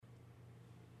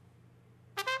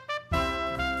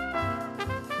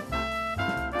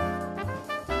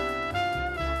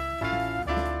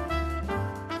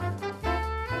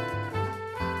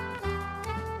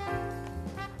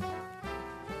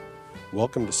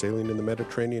Welcome to Sailing in the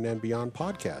Mediterranean and Beyond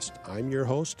podcast. I'm your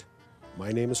host.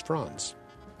 My name is Franz.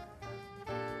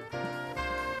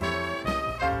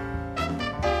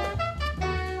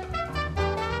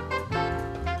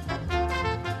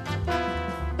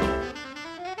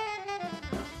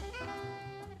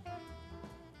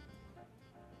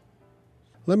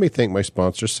 Let me thank my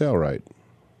sponsor, Sailrite.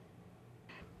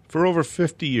 For over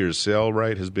 50 years,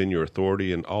 Sailrite has been your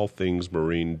authority in all things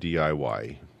marine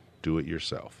DIY. Do it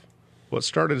yourself. What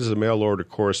started as a mail-order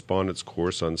correspondence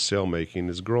course on sailmaking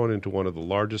has grown into one of the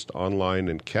largest online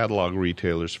and catalog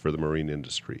retailers for the marine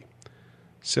industry.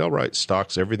 Sailrite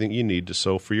stocks everything you need to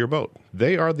sew for your boat.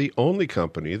 They are the only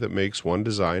company that makes one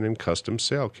design and custom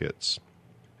sail kits.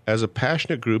 As a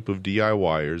passionate group of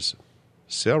DIYers,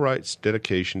 Sailrite's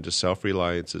dedication to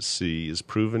self-reliance at sea is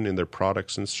proven in their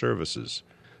products and services.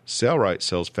 Sailrite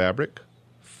sells fabric,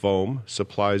 foam,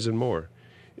 supplies, and more,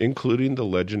 including the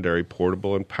legendary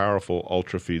portable and powerful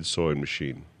UltraFeed sewing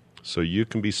machine, so you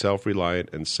can be self-reliant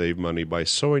and save money by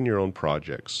sewing your own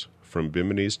projects, from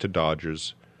biminis to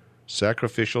dodgers,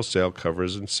 sacrificial sail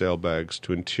covers and sail bags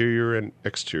to interior and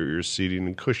exterior seating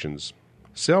and cushions.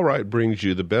 Sailrite brings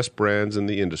you the best brands in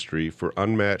the industry for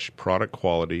unmatched product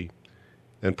quality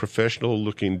and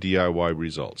professional-looking DIY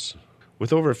results.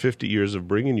 With over 50 years of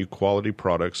bringing you quality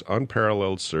products,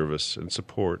 unparalleled service and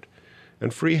support,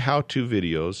 and free how-to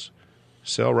videos,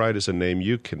 Sailrite is a name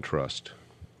you can trust.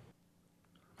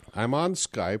 I'm on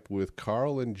Skype with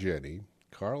Carl and Jenny.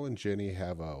 Carl and Jenny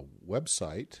have a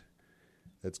website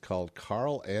that's called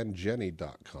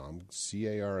carlandjenny.com,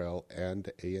 C-A-R-L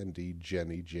and A-N-D,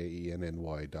 Jenny,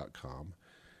 J-E-N-N-Y.com.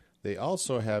 They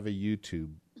also have a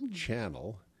YouTube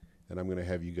channel, and I'm going to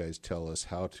have you guys tell us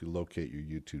how to locate your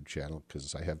YouTube channel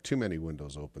because I have too many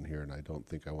windows open here, and I don't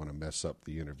think I want to mess up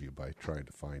the interview by trying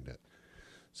to find it.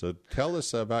 So tell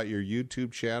us about your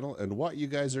YouTube channel and what you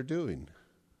guys are doing.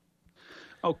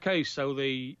 Okay, so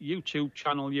the YouTube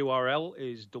channel URL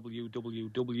is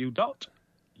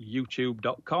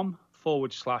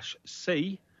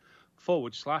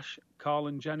www.youtube.com/C/Carl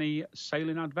and Jenny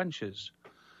Sailing Adventures.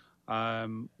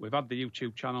 We've had the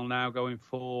YouTube channel now going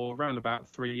for around about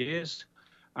 3 years,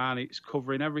 and it's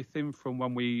covering everything from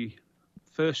when we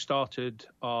first started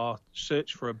our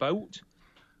search for a boat,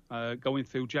 going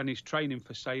through Jenny's training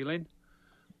for sailing,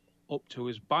 up to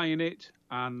us buying it,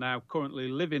 and now currently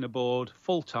living aboard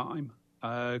full-time,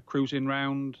 cruising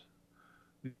around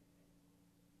the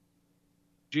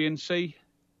Aegean Sea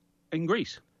in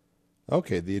Greece.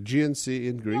 Okay, the Aegean Sea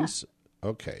in Greece?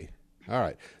 Yeah. Okay. All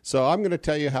right. So I'm going to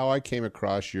tell you how I came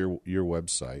across your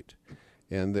website.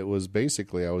 And it was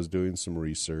basically I was doing some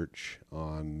research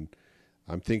on,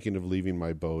 I'm thinking of leaving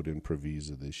my boat in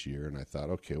Preveza this year. And I thought,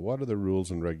 okay, what are the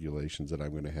rules and regulations that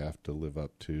I'm going to have to live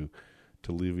up to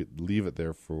leave it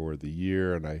there for the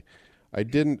year? And I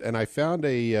didn't, and I found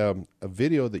a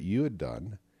video that you had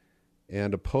done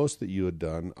and a post that you had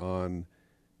done on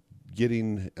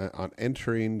on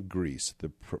entering Greece,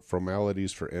 the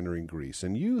formalities for entering Greece,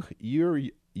 and you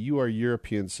are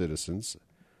European citizens,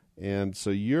 and so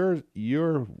your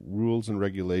rules and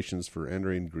regulations for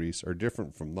entering Greece are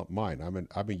different from mine. I'm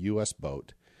a U.S.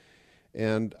 boat,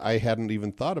 and I hadn't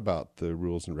even thought about the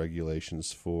rules and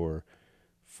regulations for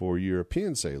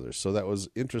European sailors. So that was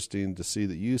interesting to see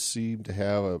that you seem to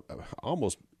have a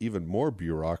almost even more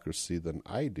bureaucracy than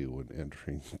I do when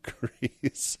entering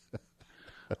Greece.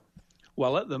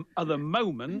 Well, at the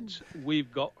moment, we've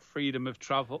got freedom of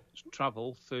travel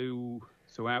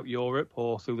throughout Europe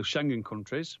or through the Schengen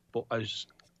countries. But as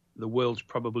the world's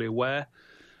probably aware,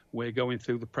 we're going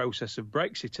through the process of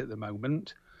Brexit at the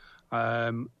moment.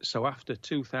 So after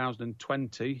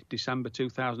 2020, December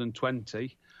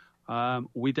 2020,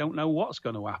 we don't know what's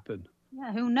going to happen.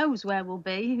 Yeah, who knows where we'll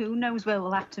be? Who knows where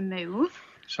we'll have to move?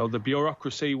 So the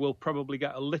bureaucracy will probably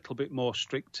get a little bit more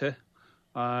stricter.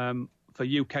 For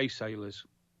UK sailors.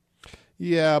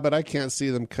 Yeah, but I can't see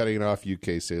them cutting off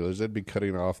UK sailors. They'd be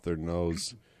cutting off their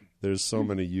nose. There's so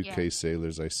many UK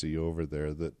sailors I see over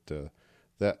there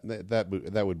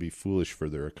that would be foolish for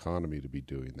their economy to be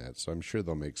doing that. So I'm sure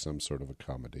they'll make some sort of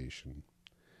accommodation.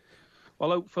 Well,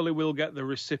 hopefully we'll get the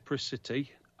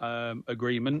reciprocity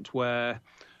agreement where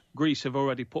Greece have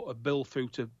already put a bill through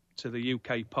to the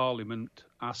UK Parliament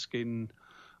asking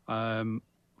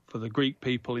for the Greek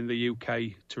people in the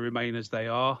UK to remain as they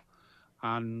are,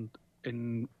 and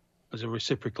as a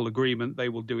reciprocal agreement, they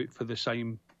will do it for the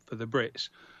same for the Brits.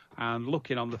 And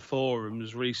looking on the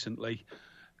forums recently,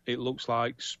 it looks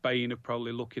like Spain are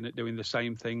probably looking at doing the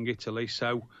same thing, Italy.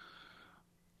 So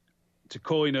to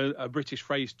coin a British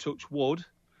phrase, touch wood,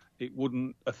 it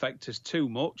wouldn't affect us too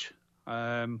much.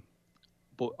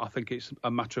 but I think it's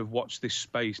a matter of watch this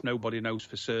space. Nobody knows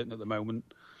for certain at the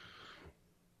moment.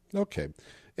 Okay.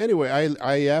 Anyway,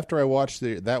 I after I watched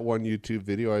that one YouTube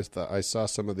video, I saw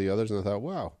some of the others, and I thought,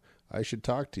 wow, I should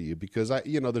talk to you because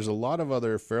there's a lot of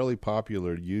other fairly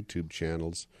popular YouTube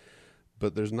channels,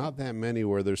 but there's not that many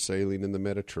where they're sailing in the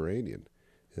Mediterranean,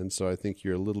 and so I think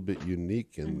you're a little bit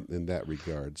unique in that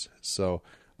regards. So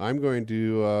I'm going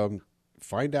to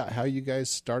find out how you guys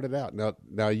started out.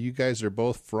 Now you guys are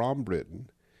both from Britain.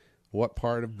 What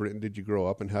part of Britain did you grow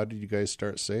up, and how did you guys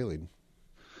start sailing?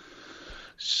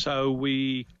 So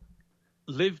we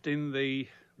lived in the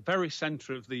very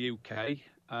centre of the UK.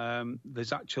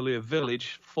 There's actually a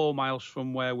village 4 miles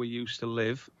from where we used to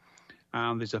live,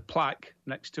 and there's a plaque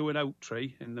next to an oak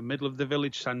tree in the middle of the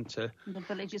village centre. And the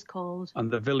village is called? And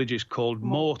the village is called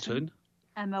Morton.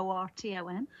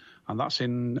 Morton. And that's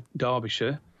in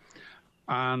Derbyshire.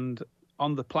 And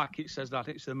on the plaque it says that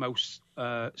it's the most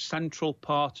central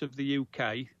part of the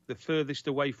UK, the furthest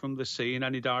away from the sea in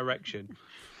any direction.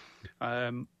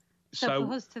 So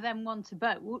for us to then want a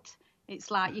boat,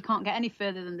 it's like you can't get any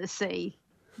further than the sea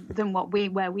than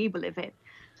where we live in.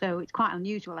 So it's quite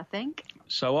unusual, I think.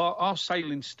 So our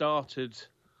sailing started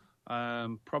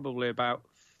probably about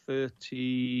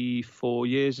 34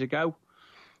 years ago.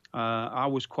 I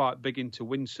was quite big into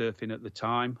windsurfing at the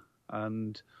time,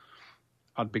 and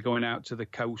I'd be going out to the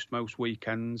coast most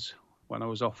weekends when I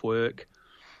was off work.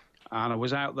 And I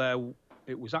was out there,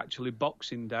 it was actually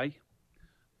Boxing Day.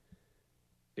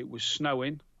 It was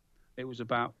snowing. It was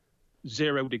about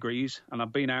 0 degrees, and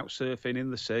I'd been out surfing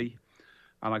in the sea.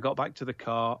 And I got back to the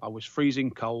car. I was freezing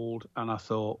cold, and I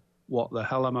thought, what the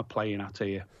hell am I playing at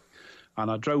here? And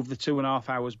I drove the 2.5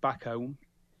 hours back home.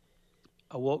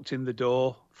 I walked in the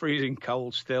door, freezing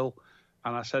cold still,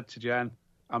 and I said to Jen,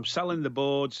 I'm selling the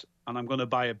boards, and I'm going to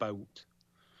buy a boat.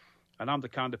 And I'm the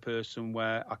kind of person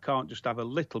where I can't just have a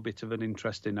little bit of an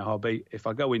interest in a hobby. If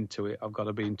I go into it, I've got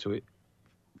to be into it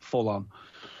full on.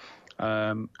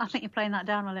 I think you're playing that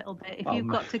down a little bit. If you've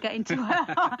got to get into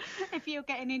if you're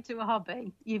getting into a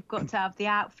hobby, you've got to have the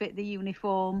outfit, the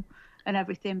uniform, and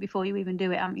everything before you even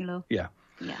do it, haven't you, love? Yeah.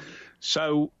 Yeah.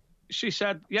 So she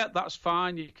said, "Yeah, that's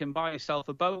fine. You can buy yourself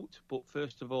a boat, but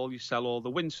first of all, you sell all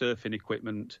the windsurfing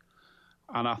equipment."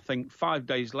 And I think 5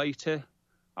 days later,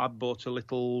 I bought a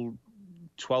little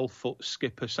 12-foot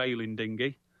skipper sailing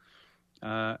dinghy.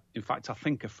 In fact, I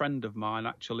think a friend of mine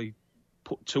actually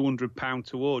put £200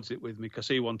 towards it with me because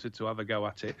he wanted to have a go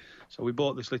at it. So we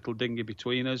bought this little dinghy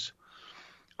between us.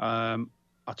 I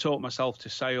taught myself to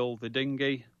sail the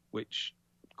dinghy, which,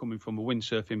 coming from a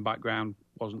windsurfing background,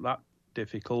 wasn't that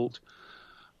difficult.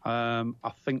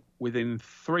 I think within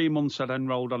 3 months I'd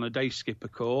enrolled on a day skipper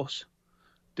course.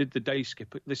 Did the day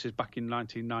skipper, this is back in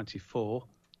 1994,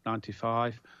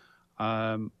 95.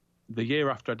 The year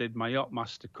after I did my yacht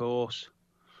master course,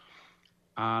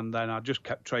 and then I just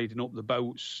kept trading up the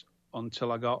boats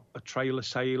until I got a trailer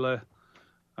sailor.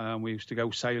 We used to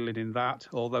go sailing in that,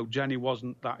 although Jenny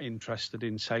wasn't that interested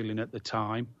in sailing at the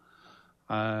time.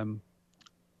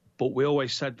 But we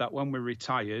always said that when we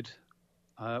retired,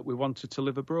 we wanted to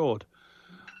live abroad.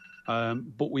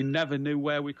 But we never knew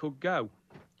where we could go.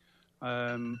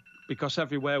 Because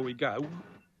everywhere we go,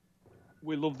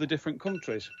 we love the different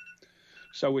countries.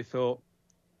 So we thought,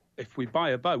 if we buy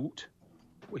a boat,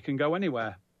 we can go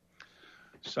anywhere.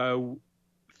 So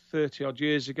 30 odd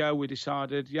years ago, we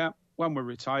decided, when we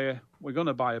retire, we're going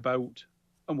to buy a boat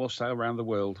and we'll sail around the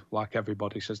world, like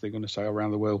everybody says they're going to sail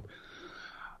around the world.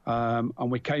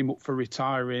 And we came up for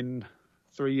retiring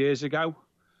 3 years ago,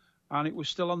 and it was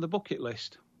still on the bucket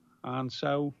list. And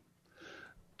so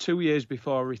 2 years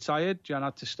before I retired, Jen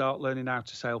had to start learning how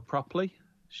to sail properly.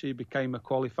 She became a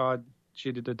qualified,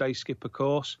 she did a day skipper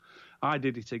course. I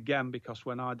did it again because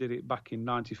when I did it back in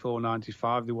 94,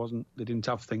 95, they didn't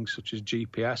have things such as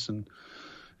GPS, and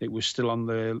it was still on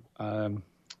the...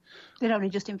 They'd only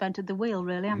just invented the wheel,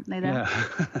 really, haven't they? Then?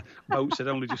 Yeah, boats had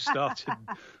only just started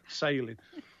sailing.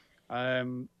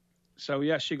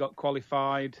 So, she got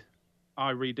qualified.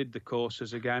 I redid the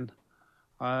courses again.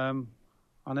 And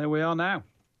here we are now.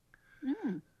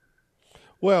 Mm.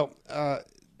 Well,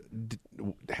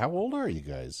 how old are you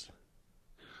guys?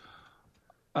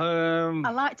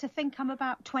 I like to think I'm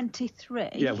about 23.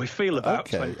 Yeah, we feel about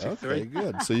 23. Okay,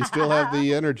 good. So you still have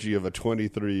the energy of a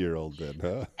 23-year-old then,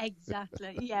 huh?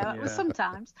 Exactly. Yeah, well,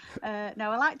 sometimes.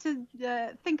 No, I like to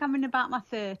think I'm in about my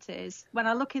 30s. When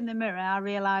I look in the mirror, I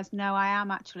realise, no, I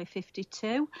am actually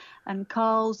 52. And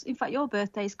Carl's, in fact, your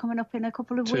birthday is coming up in a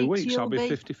couple of weeks. 2 weeks, I'll be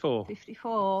 54.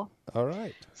 54. All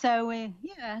right. So,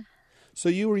 yeah. So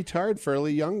you retired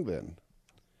fairly young then?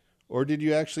 Or did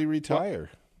you actually retire?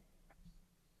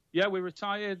 Yeah, we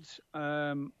retired.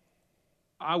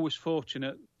 I was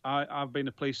fortunate. I've been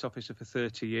a police officer for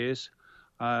 30 years.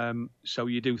 So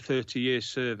you do 30 years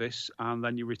service and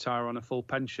then you retire on a full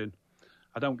pension.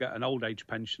 I don't get an old age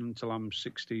pension until I'm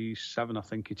 67, I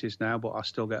think it is now, but I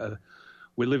still get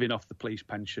we're living off the police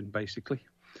pension, basically,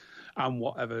 and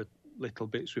whatever little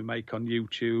bits we make on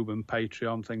YouTube and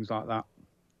Patreon, things like that.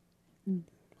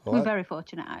 We're very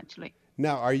fortunate, actually.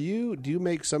 Now, do you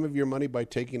make some of your money by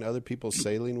taking other people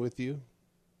sailing with you?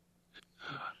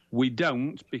 We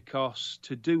don't, because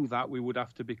to do that, we would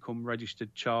have to become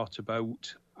registered charter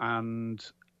boat, and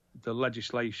the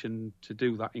legislation to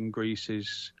do that in Greece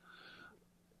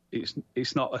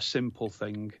it's not a simple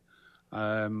thing.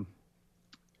 For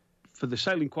the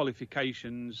sailing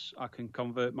qualifications, I can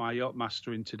convert my yacht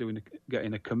master into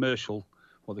getting a commercial,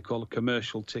 what they call a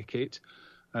commercial ticket.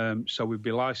 So we'd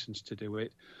be licensed to do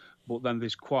it. But then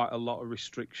there's quite a lot of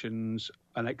restrictions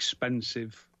and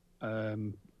expensive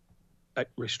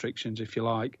restrictions, if you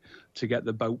like, to get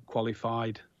the boat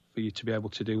qualified for you to be able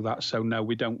to do that. So no,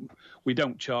 we don't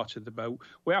charter the boat.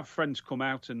 We have friends come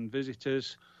out and visit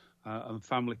us, and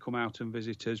family come out and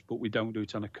visit us, but we don't do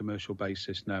it on a commercial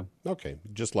basis. No. Okay,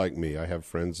 just like me, I have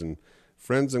friends and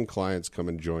clients come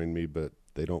and join me, but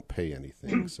they don't pay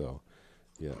anything. So,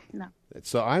 yeah. No.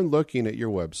 So I'm looking at your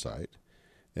website,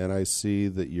 and I see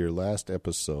that your last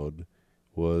episode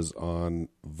was on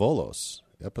Volos,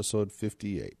 episode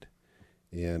 58.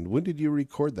 And when did you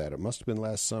record that? It must have been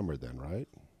last summer then, right?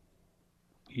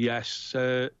 Yes.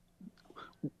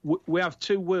 We have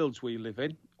two worlds we live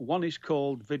in. One is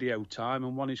called video time,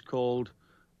 and one is called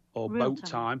boat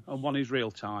time, and one is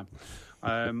real time.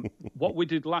 What we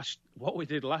did last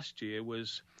year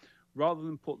was, rather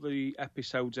than put the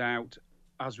episodes out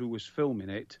as we was filming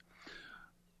it,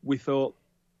 we thought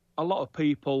a lot of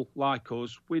people like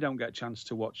us, we don't get a chance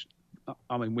to watch.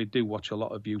 I mean, we do watch a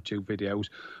lot of YouTube videos,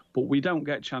 but we don't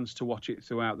get a chance to watch it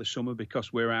throughout the summer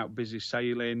because we're out busy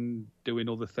sailing, doing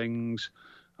other things.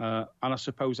 And I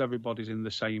suppose everybody's in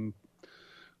the same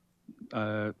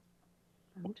the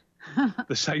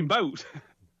same boat.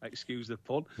 Excuse the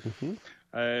pun.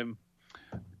 Mm-hmm.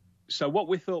 So what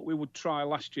we thought we would try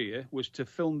last year was to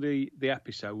film the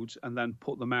episodes and then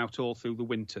put them out all through the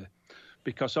winter,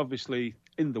 because obviously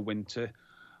in the winter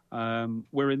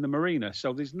we're in the marina,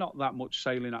 so there's not that much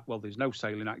sailing. Well, there's no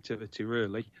sailing activity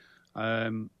really.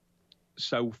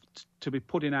 So to be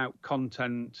putting out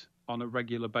content on a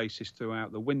regular basis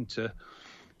throughout the winter,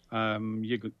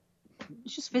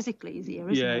 it's just physically easier,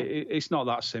 isn't it? Yeah, it's not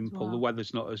that simple. Well, the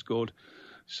weather's not as good.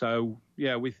 So,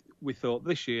 yeah, we thought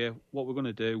this year what we're going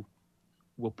to do,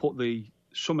 we'll put the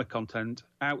summer content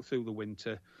out through the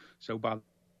winter. So by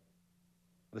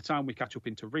the time we catch up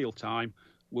into real time,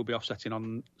 we'll be setting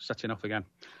off again.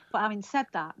 But having said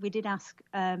that, we did ask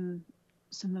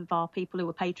some of our people who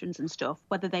were patrons and stuff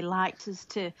whether they liked us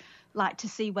to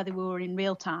see whether we were in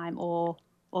real time or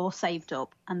saved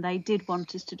up, and they did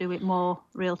want us to do it more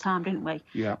real time, didn't we?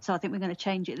 Yeah. So I think we're going to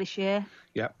change it this year.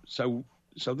 Yeah. So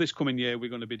this coming year we're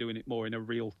going to be doing it more in a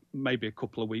real, maybe a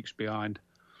couple of weeks behind.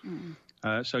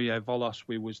 So yeah, Volos,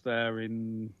 we was there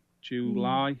in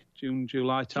July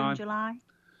time. July.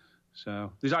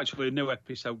 So there's actually a new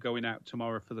episode going out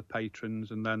tomorrow for the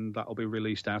patrons, and then that'll be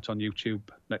released out on YouTube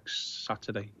next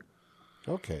Saturday.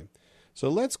 Okay. So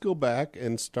let's go back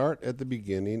and start at the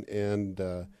beginning and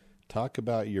talk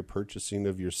about your purchasing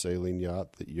of your sailing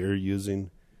yacht that you're using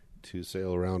to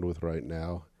sail around with right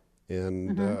now,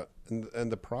 and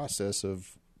the process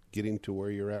of getting to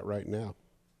where you're at right now.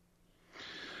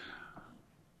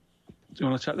 Do you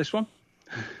want to take this one?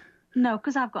 No,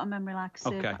 because I've got a memory like a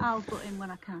sieve. Okay. I'll put in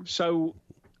when I can. So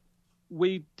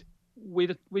we'd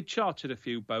chartered a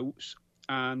few boats,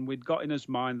 and we'd got in his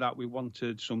mind that we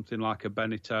wanted something like a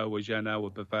Beneteau, a Jeanneau, a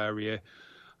Bavaria,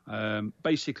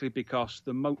 basically because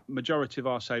the majority of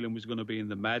our sailing was going to be in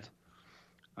the Med.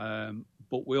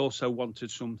 But we also wanted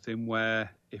something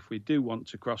where if we do want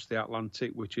to cross the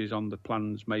Atlantic, which is on the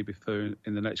plans maybe for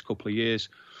in the next couple of years,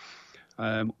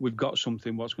 we've got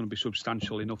something what's going to be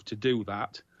substantial enough to do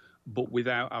that, but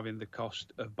without having the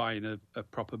cost of buying a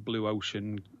proper blue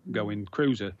ocean going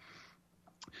cruiser.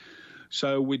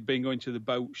 So we'd been going to the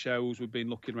boat shows, we'd been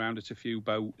looking around at a few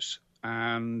boats,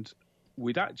 and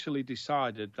we'd actually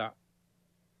decided that,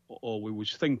 or we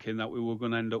was thinking that we were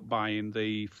going to end up buying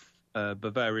the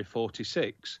Bavaria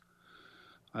 46.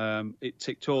 It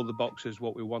ticked all the boxes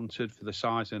what we wanted for the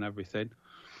size and everything.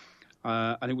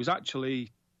 And it was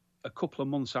actually a couple of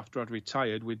months after I'd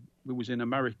retired. We was in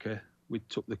America. We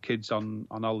took the kids on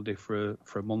holiday for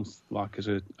a month, like as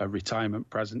a retirement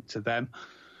present to them.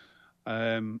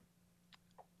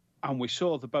 And we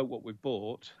saw the boat what we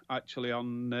bought actually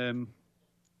on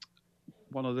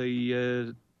one of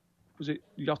the was it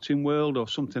Yachting World or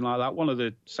something like that, one of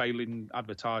the sailing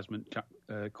advertisement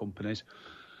companies.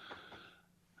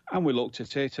 And we looked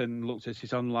at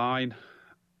it online,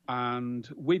 and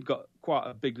we'd got quite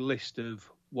a big list of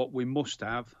what we must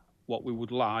have, what we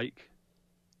would like,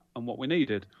 and what we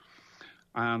needed.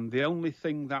 And the only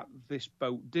thing that this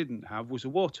boat didn't have was a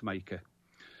water maker.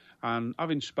 And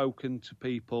having spoken to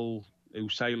people who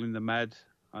sail in the Med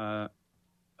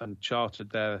and chartered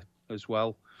there as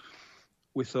well,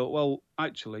 we thought, well,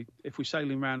 actually, if we're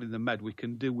sailing around in the Med, we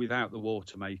can do without the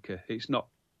water maker. It's not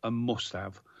a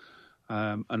must-have.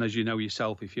 And as you know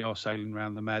yourself, if you're sailing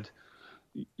around the Med,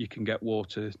 you can get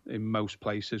water in most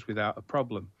places without a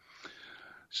problem.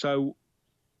 So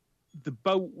the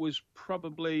boat was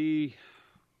probably,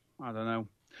 I don't know,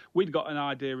 we'd got an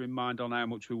idea in mind on how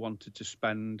much we wanted to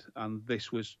spend, and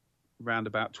this was around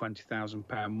about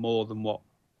 £20,000 more than what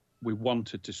we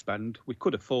wanted to spend. We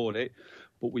could afford it,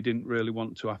 but we didn't really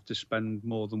want to have to spend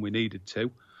more than we needed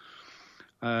to.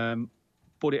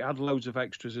 But it had loads of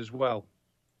extras as well.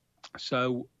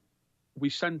 So we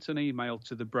sent an email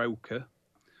to the broker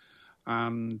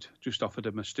and just offered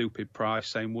him a stupid price,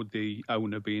 saying, would the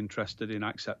owner be interested in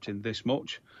accepting this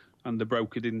much? And the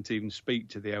broker didn't even speak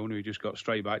to the owner. He just got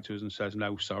straight back to us and says,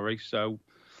 no, sorry. So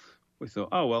we thought,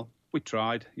 oh, well, we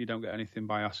tried. You don't get anything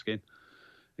by asking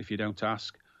if you don't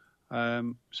ask.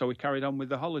 So we carried on with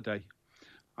the holiday.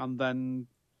 And then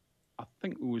I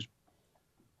think we was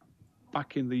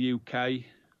back in the UK,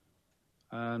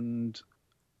 and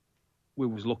we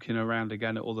was looking around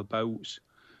again at other boats,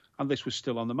 and this was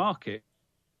still on the market.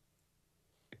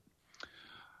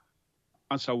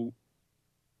 And so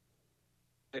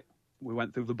we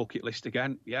went through the bucket list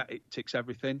again. Yeah, it ticks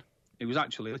everything. It was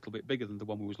actually a little bit bigger than the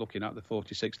one we was looking at, the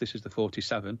 46. This is the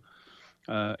 47.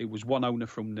 It was one owner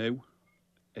from new.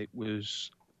 It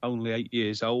was only 8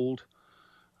 years old.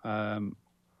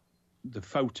 The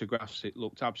photographs, it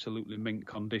looked absolutely mint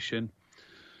condition.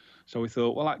 So we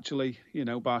thought, well, actually, you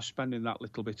know, by spending that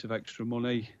little bit of extra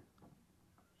money,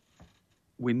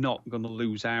 we're not going to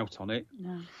lose out on it.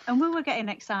 No. And we were getting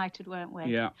excited, weren't we?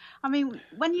 Yeah. I mean,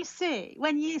 when you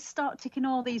start ticking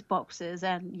all these boxes,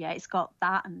 and yeah, it's got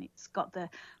that, and it's got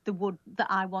the wood that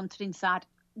I wanted inside.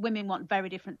 Women want very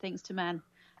different things to men.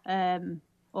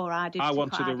 Or I did. I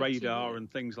wanted a radar and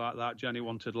things like that. Jenny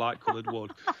wanted light-coloured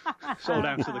wood. It's all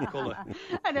down to the colour.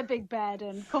 And a big bed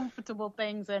and comfortable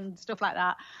things and stuff like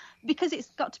that. Because it's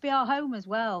got to be our home as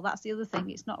well. That's the other thing.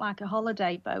 It's not like a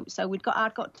holiday boat. So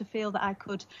I'd got to feel that I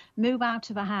could move out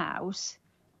of a house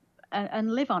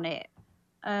and live on it.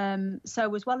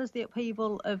 So as well as the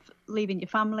upheaval of leaving your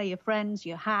family, your friends,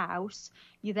 your house,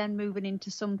 you're then moving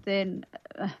into something,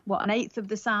 an eighth of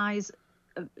the size,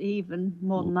 even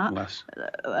more than that, less.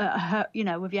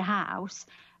 With your house,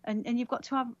 and you've got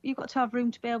to have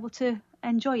room to be able to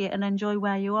enjoy it and enjoy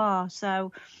where you are.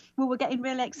 So we were getting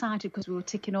really excited because we were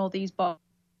ticking all these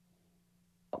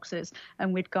boxes,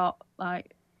 and we'd got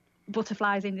like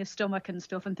butterflies in your stomach and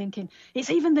stuff, and thinking it's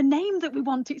even the name that we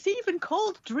want. It's even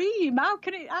called Dream. How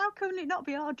can it not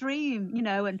be our dream?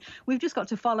 And we've just got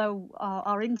to follow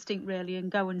our instinct really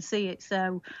and go and see it.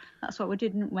 So that's what we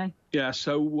did, didn't we? Yeah.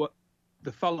 So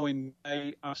the following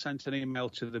day, I sent an email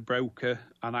to the broker,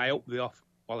 and I upped the offer.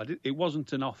 Well, it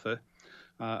wasn't an offer,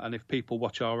 and if people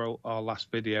watch our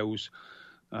last videos,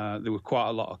 there were quite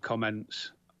a lot of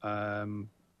comments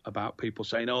about people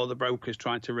saying, "Oh, the broker's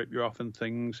trying to rip you off" and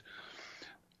things.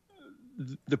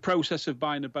 The process of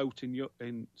buying a boat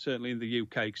in certainly in the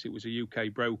UK, because it was a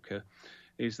UK broker,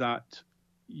 is that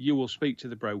you will speak to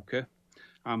the broker,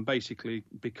 and basically,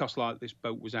 because like this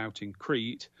boat was out in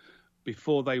Crete,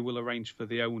 before they will arrange for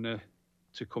the owner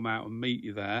to come out and meet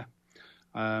you there,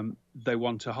 they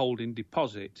want a holding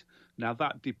deposit. Now,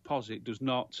 that deposit does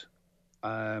not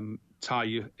tie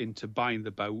you into buying the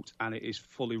boat, and it is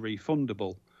fully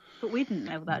refundable. But we didn't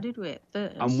know that, did we, at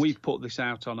first? And we put this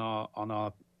out on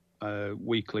our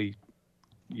weekly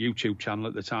YouTube channel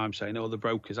at the time, saying, "Oh, the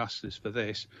broker's asked us for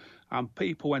this," and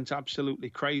people went absolutely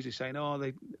crazy, saying, "Oh,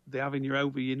 they're having you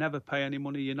over. You never pay any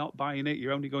money. You're not buying it.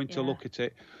 You're only going to look at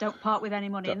it. Don't part with any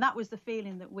money." And that was the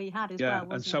feeling that we had as well.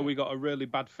 Yeah, and so we got a really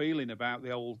bad feeling about the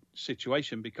whole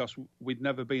situation, because we'd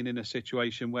never been in a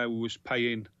situation where we was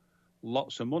paying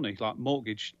lots of money, like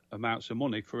mortgage amounts of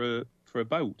money for a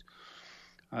boat.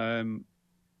 In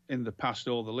the past,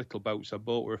 all the little boats I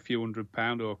bought were a few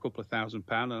 £100 or a couple of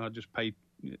 £1,000, and I just paid,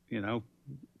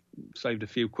 saved a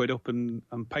few quid up and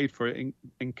paid for it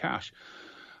in cash.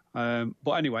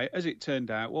 But anyway, as it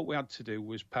turned out, what we had to do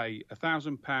was pay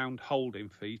 £1,000 holding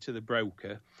fee to the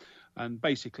broker, and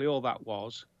basically all that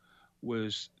was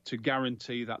was to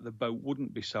guarantee that the boat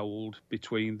wouldn't be sold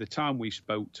between the time we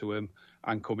spoke to him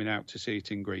and coming out to see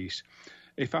it in Greece.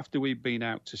 If after we'd been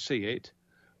out to see it,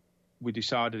 we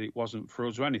decided it wasn't for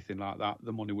us or anything like that,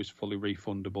 the money was fully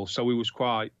refundable. So we was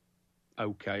quite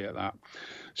okay at that.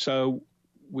 So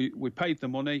we paid the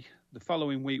money. The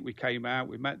following week we came out,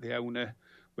 we met the owner.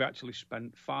 We actually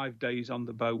spent 5 days on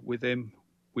the boat with him.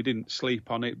 We didn't sleep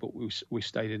on it, but we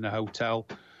stayed in a hotel.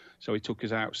 So he took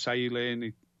us out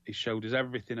sailing. He showed us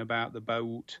everything about the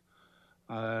boat.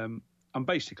 And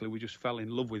basically we just fell in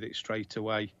love with it straight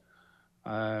away.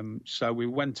 So we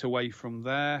went away from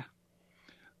there.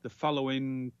 The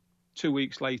following 2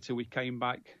 weeks later, we came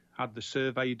back, had the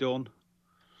survey done.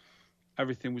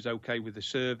 Everything was okay with the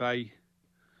survey.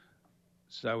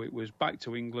 So it was back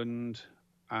to England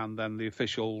and then the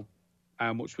official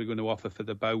how much we're going to offer for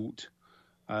the boat.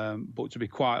 But to be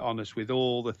quite honest, with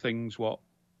all the things what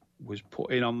was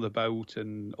put in on the boat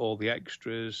and all the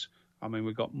extras, I mean,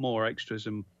 we got more extras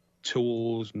and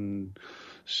tools and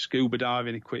scuba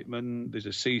diving equipment. There's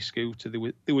a sea scooter.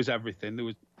 There was everything. There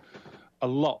was a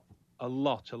lot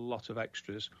of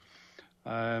extras.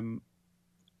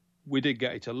 We did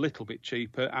get it a little bit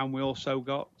cheaper, and we also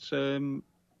got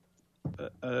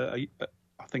I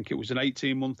think it was an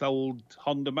 18-month-old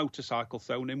Honda motorcycle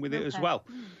thrown in with it as well.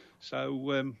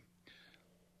 So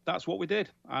that's what we did.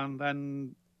 And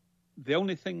then the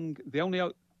only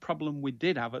problem we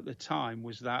did have at the time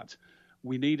was that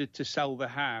we needed to sell the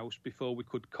house before we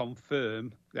could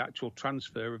confirm the actual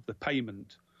transfer of the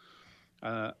payment.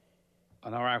 And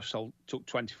our house took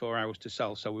 24 hours to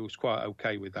sell, so we was quite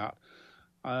okay with that.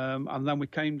 And then we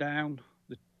came down.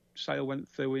 The sale went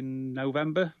through in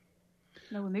November.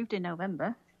 No, we moved in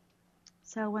November.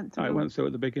 Sale went through. It went through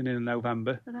at the beginning of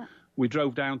November. We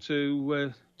drove down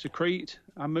to Crete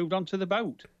and moved on to the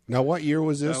boat. Now, what year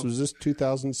was this? Was this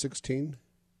 2016?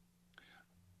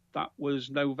 That was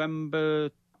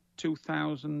November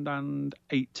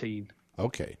 2018.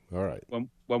 Okay, all right.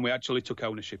 When we actually took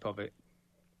ownership of it.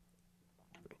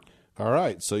 All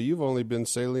right, so you've only been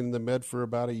sailing in the Med for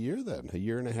about a year then, a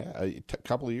year and a half, a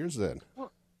couple of years then.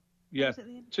 Well, yeah,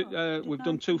 we've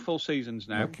done 2 full seasons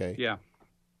now. Okay. Yeah.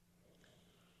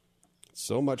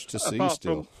 So much to see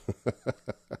still.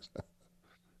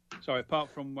 Apart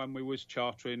from when we was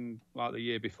chartering like the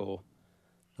year before.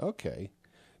 Okay.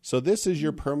 So this is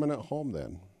your permanent home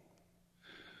then?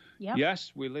 Yep.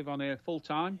 Yes, we live on here full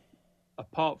time.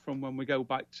 Apart from when we go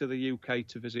back to the UK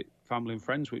to visit family and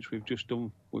friends, which we've just done.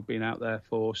 We've been out there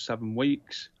for 7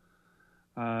 weeks.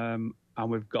 And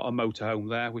we've got a motorhome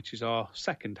there, which is our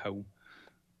second home.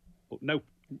 But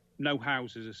no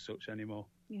houses as such anymore.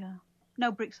 Yeah.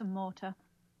 No bricks and mortar.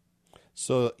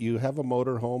 So you have a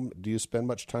motorhome. Do you spend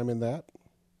much time in that?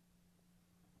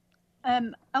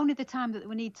 Only the time that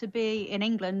we need to be in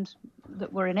England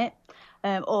that we're in it,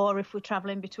 or if we're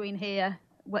travelling between here,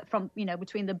 from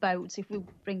between the boats, if we're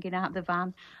bringing out the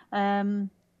van.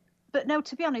 But no,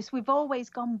 to be honest, we've always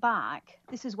gone back.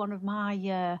 This is one of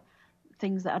my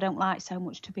things that I don't like so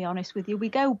much, to be honest with you. We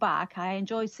go back. I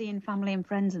enjoy seeing family and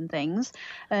friends and things,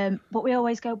 but we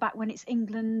always go back when it's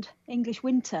English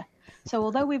winter. So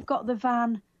although we've got the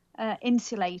van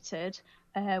insulated,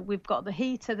 we've got the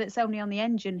heater that's only on the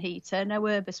engine heater, no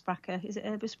Ebersprache. Is it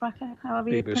Ebersprache?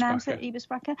 However you pronounce it,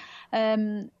 Ebersprache.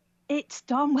 It's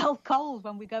darn well cold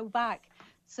when we go back.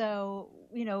 So,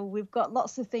 we've got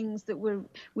lots of things that we're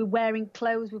wearing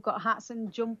clothes. We've got hats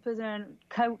and jumpers and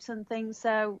coats and things.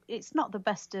 So it's not the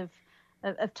best of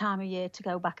time of year to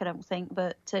go back, I don't think.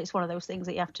 But it's one of those things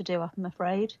that you have to do, I'm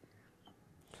afraid.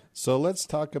 So let's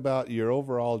talk about your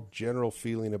overall general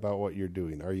feeling about what you're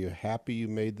doing. Are you happy you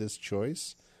made this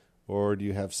choice? Or do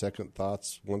you have second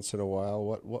thoughts once in a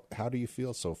while? How do you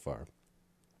feel so far?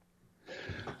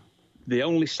 The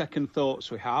only second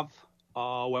thoughts we have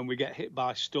are when we get hit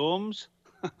by storms.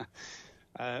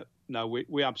 No,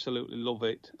 we absolutely love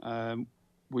it.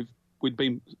 We'd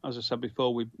been, as I said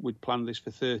before, we'd planned this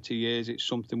for 30 years. It's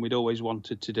something we'd always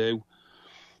wanted to do.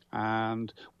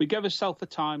 And we gave ourselves a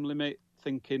time limit,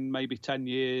 thinking maybe 10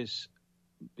 years,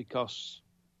 because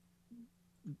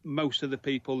most of the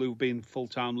people who've been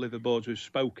full-time liveaboards we've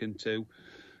spoken to,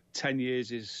 10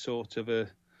 years is sort of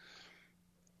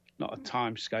not a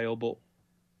time scale, but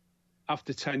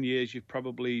after 10 years, you've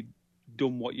probably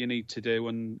done what you need to do,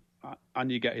 and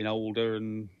you're getting older,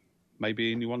 and maybe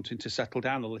you're wanting to settle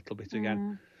down a little bit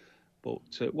again. But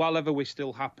while ever we're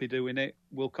still happy doing it,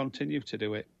 we'll continue to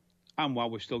do it. And while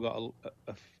we've still got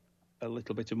a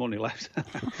little bit of money left.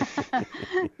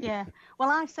 Yeah. Well,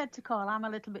 I said to Carl, I'm a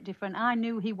little bit different. I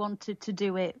knew he wanted to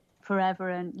do it forever,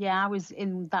 and I was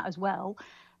in that as well.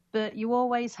 But you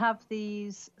always have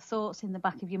these thoughts in the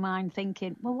back of your mind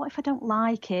thinking, well, what if I don't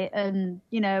like it? And,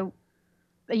 you know,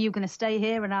 are you going to stay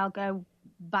here and I'll go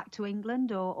back to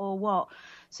England or what?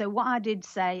 So what I did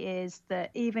say is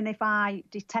that even if I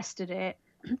detested it,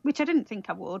 which I didn't think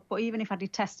I would, but even if I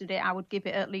detested it, I would give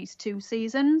it at least 2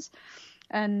 seasons.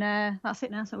 And that's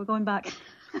it now, so we're going back.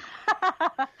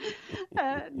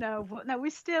 No, we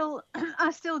still,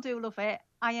 I still do love it.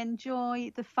 I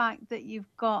enjoy the fact that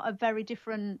you've got a very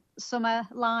different summer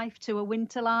life to a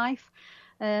winter life.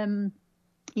 Your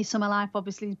summer life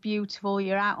obviously is beautiful.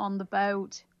 You're out on the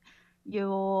boat.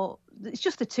 It's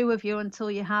just the two of you until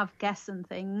you have guests and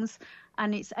things,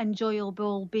 and it's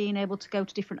enjoyable being able to go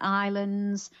to different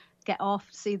islands, get off,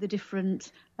 see the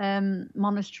different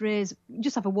monasteries,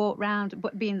 just have a walk round,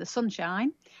 but be in the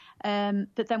sunshine.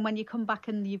 But then when you come back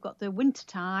and you've got the winter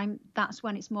time, that's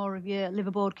when it's more of your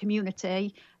liveaboard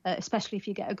community, especially if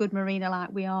you get a good marina like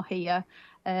we are here.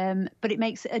 But it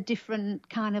makes it a different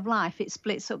kind of life. It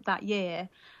splits up that year.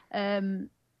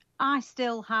 I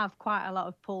still have quite a lot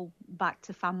of pull back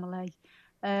to family.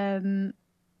 When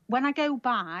I go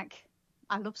back,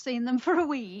 I love seeing them for a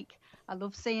week. I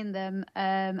love seeing them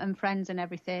and friends and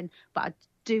everything, but I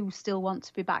do still want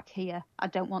to be back here. I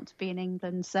don't want to be in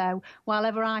England. So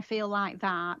whenever I feel like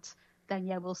that, then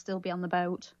yeah, we'll still be on the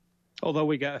boat. Although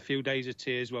we get a few days of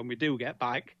tears when we do get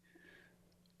back,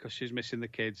 because she's missing the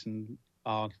kids and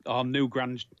our new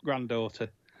granddaughter.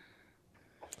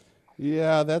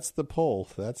 Yeah, that's the pull.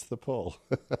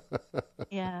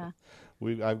 Yeah.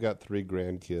 I've got 3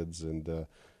 grandkids, and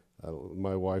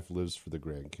my wife lives for the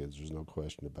grandkids. There's no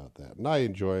question about that. And I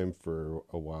enjoy them for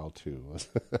a while, too.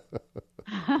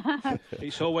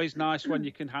 It's always nice when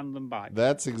you can hand them back.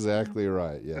 That's exactly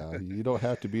right, yeah. You don't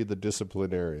have to be the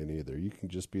disciplinarian either. You can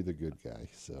just be the good guy.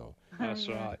 So That's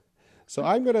right.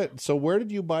 So where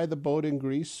did you buy the boat in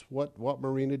Greece? What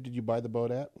marina did you buy the boat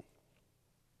at?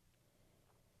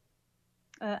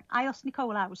 Ios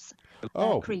Nikolaos,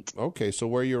 Crete. Okay. So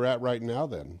where you're at right now,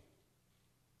 then?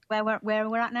 Where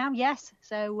we're at now, yes.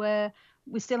 So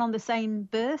we're still on the same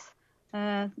berth,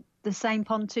 the same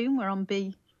pontoon. We're on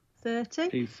B30.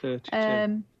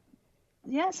 B32.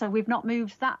 Yeah, so we've not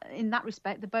moved that in that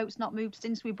respect. The boat's not moved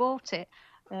since we bought it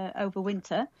over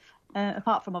winter,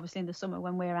 apart from obviously in the summer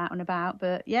when we're out and about.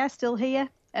 But yeah, still here.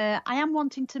 I am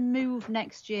wanting to move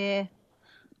next year.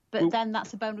 But then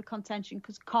that's a bone of contention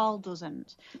because Carl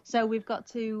doesn't. So we've got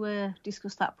to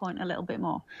discuss that point a little bit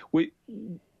more.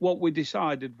 What we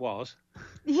decided was...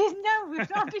 No, we've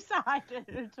not decided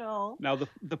at all. Now,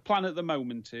 the plan at the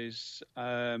moment is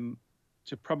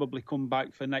to probably come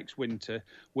back for next winter.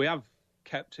 We have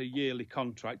kept a yearly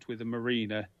contract with the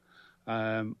marina,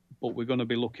 but we're going to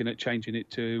be looking at changing it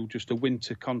to just a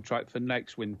winter contract for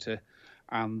next winter,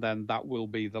 and then that will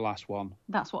be the last one.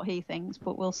 That's what he thinks,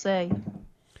 but we'll see.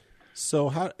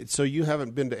 So you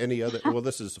haven't been to any other? Well,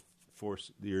 this is for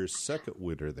your second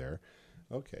winter there.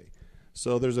 Okay,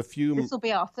 so there's a few. This will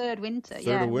be our third winter.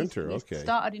 Winter. We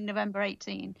started in November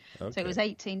 18, so it was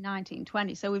 18, 19,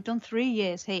 20. So we've done 3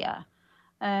 years here.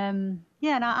 And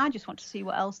I just want to see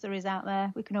what else there is out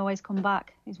there. We can always come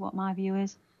back. Is what my view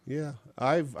is. Yeah,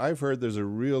 I've heard there's a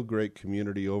real great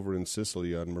community over in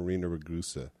Sicily on Marina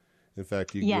Ragusa. In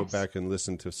fact, you can go back and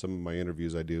listen to some of my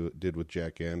interviews I did with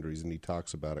Jack Andrews, and he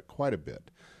talks about it quite a bit.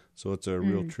 So it's a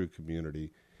real true community.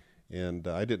 And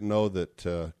I didn't know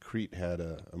that Crete had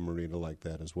a marina like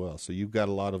that as well. So you've got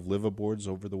a lot of liveaboards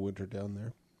over the winter down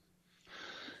there?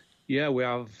 Yeah, we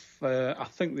have, I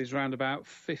think there's around about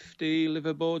 50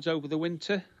 liveaboards over the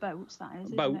winter. Boats, that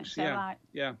is, Boats, isn't it? So yeah.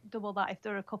 Yeah. Double that if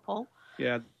there are a couple.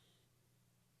 Yeah.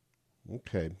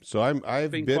 Okay. So I've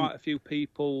been quite a few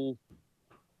people...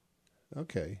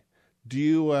 Okay. Do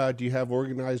you have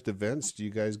organized events? Do you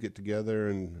guys get together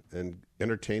and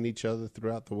entertain each other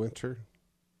throughout the winter?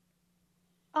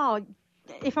 Oh,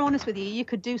 if I'm honest with you, you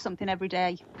could do something every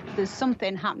day. There's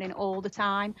something happening all the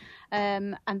time.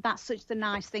 And that's such the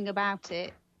nice thing about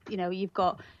it. You know, you've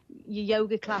got your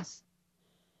yoga classes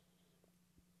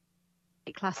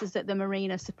that the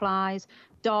marina supplies,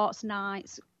 darts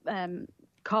nights,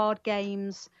 card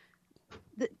games.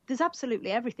 There's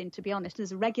absolutely everything, to be honest.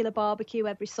 There's a regular barbecue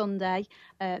every Sunday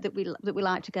that we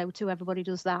like to go to. Everybody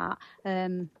does that.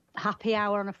 Happy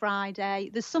hour on a Friday.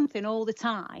 There's something all the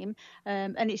time,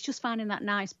 and it's just finding that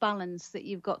nice balance that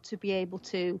you've got to be able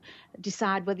to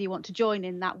decide whether you want to join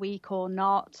in that week or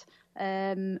not.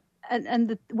 And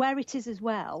where it is as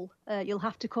well, you'll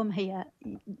have to come here.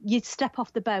 You step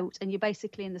off the boat and you're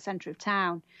basically in the centre of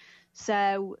town.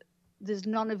 So there's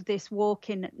none of this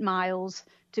walking miles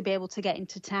to be able to get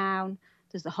into town.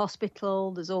 There's the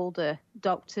hospital, there's all the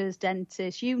doctors,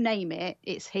 dentists, you name it,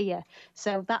 it's here.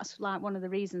 So that's like one of the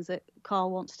reasons that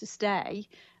Carl wants to stay.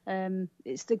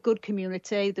 It's the good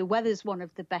community. The weather's one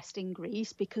of the best in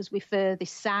Greece because we're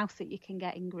furthest south that you can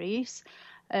get in Greece.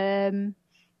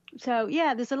 So,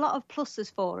 yeah, there's a lot of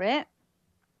pluses for it.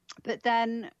 But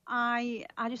then I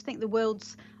just think the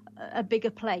world's a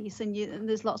bigger place and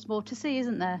there's lots more to see,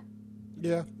 isn't there?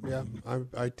 Yeah.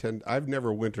 I've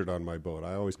never wintered on my boat.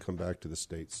 I always come back to the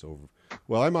States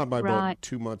well, I'm on my boat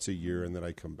 2 months a year, and then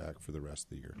I come back for the rest of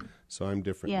the year. So I'm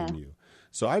different than you.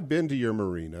 So I've been to your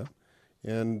marina,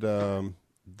 and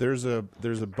there's a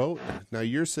boat. Now,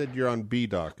 you said you're on B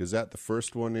dock. Is that the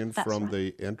first one in from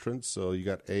the entrance? So you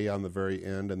got A on the very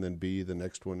end, and then B the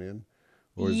next one in?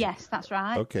 Yes, that's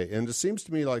right. Okay, and it seems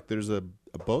to me like there's a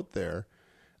boat there.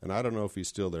 And I don't know if he's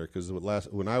still there because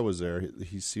when I was there,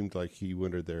 he seemed like he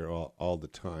wintered there all the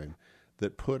time.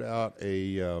 That put out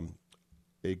a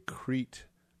Crete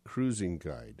cruising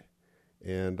guide,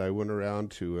 and I went around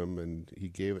to him, and he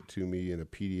gave it to me in a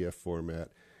PDF format,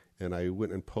 and I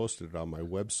went and posted it on my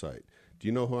website. Do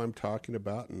you know who I'm talking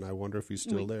about? And I wonder if he's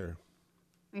still there.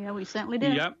 Yeah, we certainly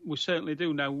do. Yeah, we certainly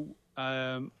do. Now,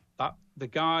 the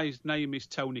guy's name is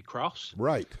Tony Cross.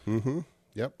 Right. Mm-hmm.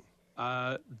 Yep.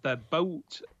 The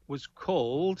boat was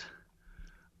called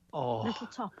Little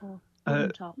Top or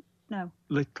Button Top? No.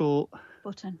 Little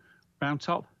Button. Round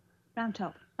Top. Round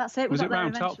Top. That's it. Was it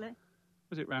Round Top?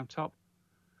 Was it Round Top?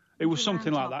 It was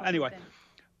something like that. Anyway,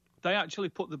 they actually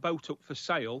put the boat up for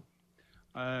sale.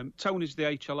 Tony's the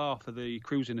HLR for the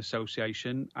Cruising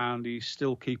Association, and he's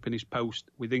still keeping his post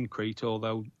within Crete,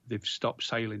 although they've stopped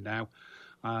sailing now.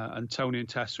 And Tony and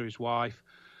Tessa, his wife,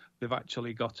 they've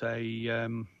actually got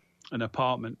an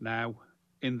apartment now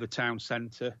in the town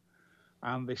centre,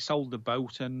 and they sold the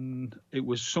boat, and it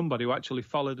was somebody who actually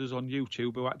followed us on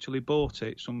YouTube who actually bought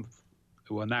it, some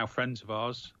who are now friends of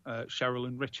ours, Cheryl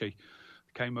and Richie,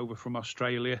 came over from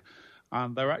Australia,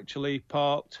 and they're actually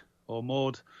parked or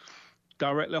moored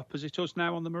directly opposite us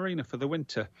now on the marina for the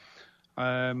winter.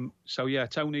 So yeah,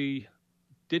 Tony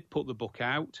did put the book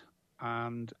out,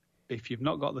 and if you've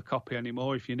not got the copy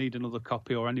anymore, if you need another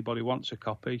copy or anybody wants a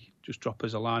copy, just drop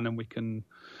us a line and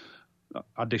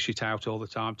I dish it out all the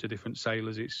time to different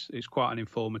sailors. It's quite an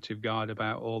informative guide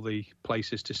about all the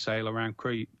places to sail around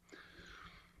Crete.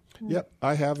 Yep,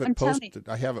 I have it posted.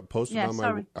 Tony, I have it posted on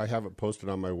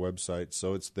my website,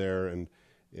 so it's there. And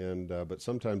but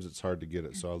sometimes it's hard to get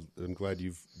it. So I'm glad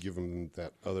you've given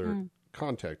that other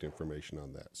contact information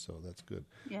on that. So that's good.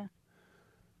 Yeah.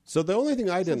 So the only thing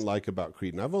I didn't like about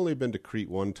Crete, and I've only been to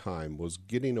Crete one time, was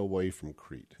getting away from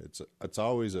Crete. It's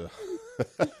always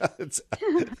it's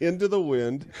into the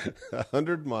wind,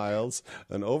 100 miles,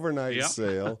 an overnight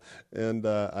sail, and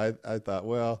I thought,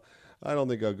 well, I don't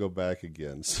think I'll go back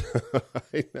again. So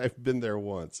I've been there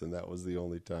once, and that was the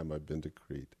only time I've been to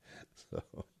Crete. So.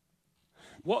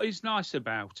 What is nice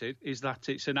about it is that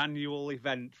it's an annual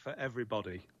event for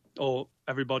everybody, or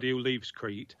everybody who leaves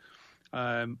Crete.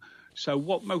 So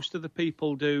what most of the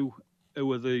people do,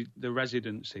 who are the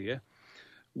residents here,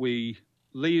 we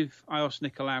leave Ios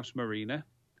Nikolaos Marina,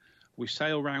 we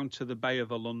sail round to the Bay of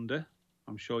Alunda.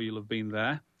 I'm sure you'll have been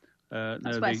there.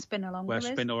 That's where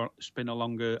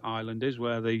Spinalonga Island is,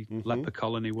 where the leper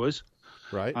colony was.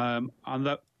 Right. And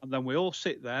then we all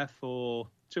sit there for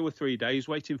 2 or 3 days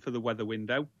waiting for the weather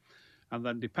window. And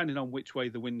then depending on which way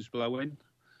the wind's blowing,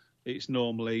 it's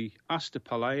normally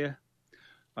Astapalea,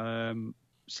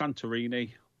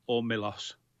 Santorini or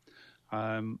Milos.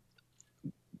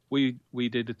 We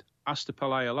did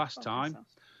Astapalea last time,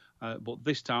 but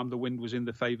this time the wind was in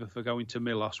the favour for going to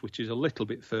Milos, which is a little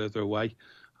bit further away.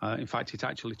 In fact, it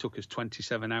actually took us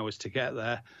 27 hours to get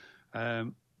there.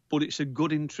 But it's a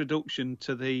good introduction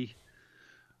to the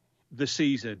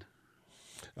season.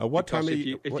 What time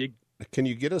can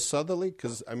you get a southerly?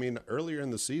 Because, I mean, earlier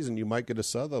in the season, you might get a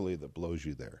southerly that blows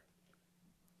you there.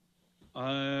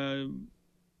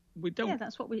 We don't. Yeah,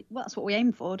 that's what we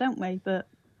aim for, don't we? But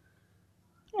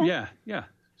yeah.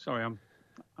 Sorry,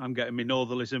 I'm getting my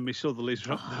northerlies and my southerlies.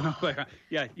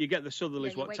 Yeah, you get the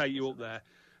southerlies what take you up there.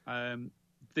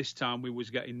 This time we was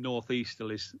getting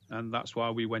northeasterlies, and that's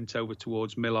why we went over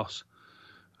towards Milos.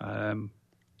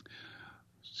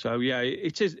 So yeah,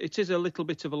 it is a little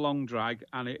bit of a long drag,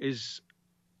 and it is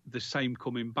the same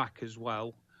coming back as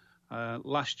well.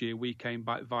 Last year we came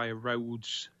back via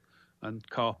Rhodes and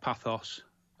Carpathos,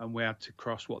 and we had to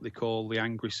cross what they call the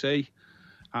Angry Sea,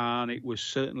 and it was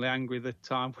certainly angry the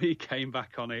time we came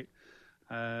back on it.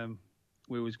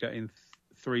 We was getting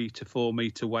 3 to 4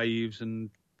 metre waves and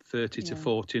 30 to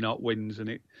 40 knot winds,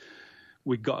 and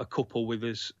we got a couple with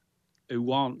us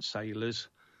who aren't sailors,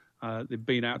 They've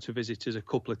been out to visit us a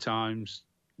couple of times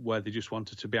where they just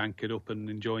wanted to be anchored up and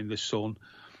enjoying the sun.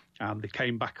 And they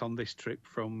came back on this trip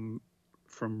from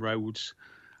Rhodes,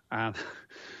 and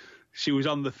she was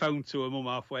on the phone to her mum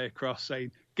halfway across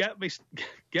saying, Get me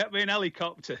an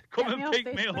helicopter. Come and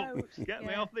pick me up. Get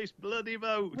me off this bloody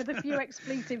boat. With a few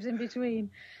expletives in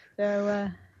between. So,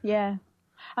 yeah.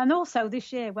 And also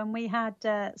this year, when we had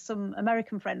some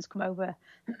American friends come over,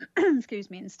 excuse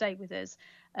me, and stay with us,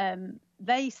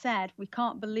 they said, we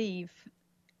can't believe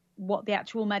what the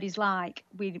actual Med is like.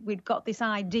 We'd got this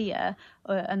idea,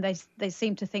 and they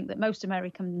seem to think that most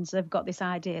Americans have got this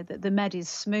idea that the Med is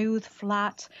smooth,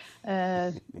 flat,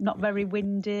 not very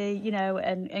windy, you know,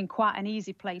 and quite an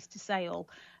easy place to sail.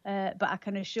 But I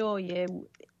can assure you,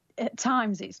 at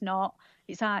times it's not.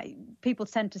 People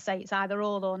tend to say it's either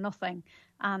all or nothing,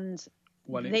 and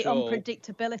the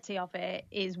unpredictability of it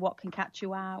is what can catch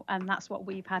you out, and that's what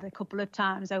we've had a couple of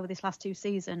times over this last 2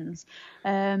 seasons.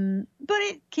 But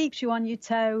it keeps you on your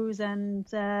toes and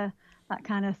that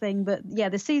kind of thing. But yeah,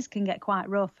 the seas can get quite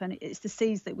rough, and it's the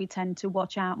seas that we tend to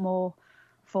watch out more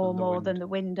than the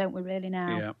wind, don't we? Really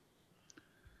now. Yeah.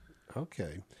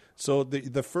 Okay. So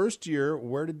the first year,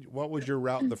 what was your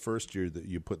route the first year that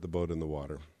you put the boat in the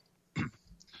water?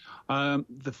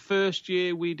 The first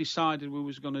year we decided we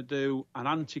was going to do an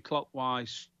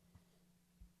anti-clockwise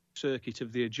circuit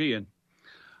of the Aegean.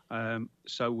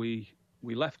 So we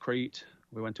left Crete,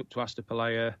 we went up to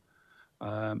Astapalea,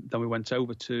 then we went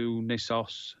over to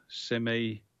Nissos,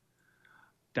 Symi,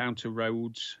 down to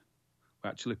Rhodes. We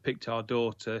actually picked our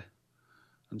daughter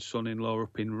and son-in-law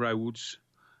up in Rhodes,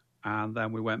 and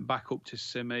then we went back up to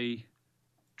Symi,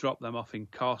 dropped them off in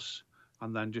Kos,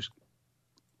 and then just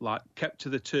kept to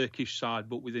the Turkish side,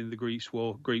 but within the Greek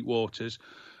waters,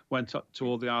 went up to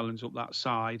all the islands up that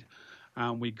side,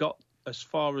 and we got as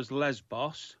far as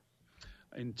Lesbos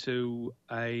into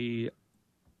a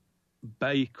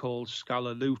bay called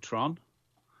Scala Lutron,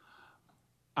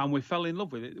 and we fell in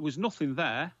love with it. There was nothing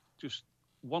there, just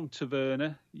one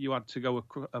taverna. You had to go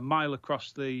a mile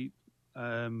across the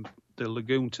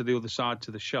lagoon to the other side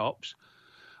to the shops,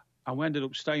 and we ended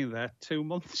up staying there 2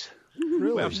 months.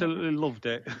 Really? We absolutely loved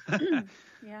it.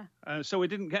 Yeah. So we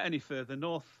didn't get any further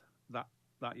north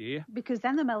that year. Because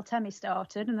then the Meltemi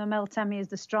started, and the Meltemi is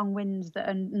the strong winds that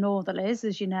are northerlies,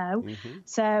 as you know. Mm-hmm.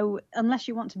 So unless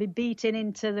you want to be beaten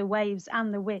into the waves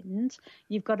and the wind,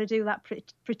 you've got to do that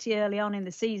pretty early on in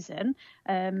the season.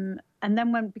 And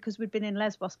then because we'd been in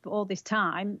Lesbos for all this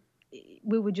time,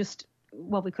 we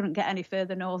couldn't get any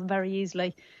further north very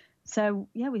easily. So,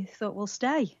 yeah, we thought we'll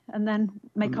stay and then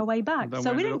make our way back.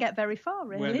 So we didn't get very far,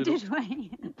 really, did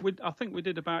we? I think we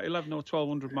did about 11 or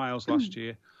 1,200 miles last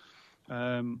year.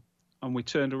 And we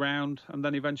turned around and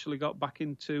then eventually got back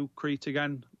into Crete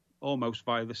again, almost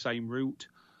via the same route,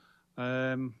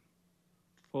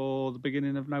 for the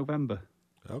beginning of November.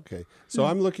 Okay. So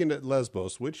I'm looking at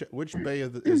Lesbos. Which bay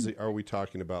are we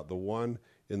talking about? The one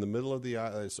in the middle of the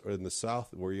island, or in the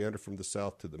south, where you enter from the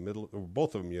south to the middle? Or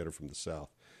both of them you enter from the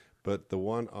south. But the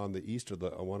one on the east or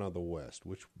the one on the west,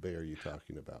 which bay are you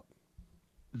talking about?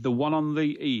 The one on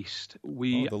the east.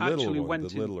 We actually went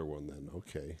the littler one then,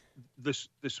 okay.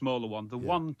 The smaller one. The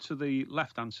one to the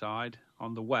left-hand side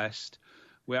on the west,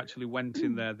 we actually went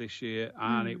in there this year,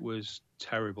 and it was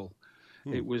terrible.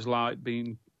 It was like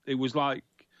the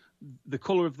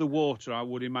colour of the water, I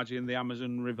would imagine the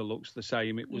Amazon River looks the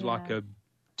same. It was like a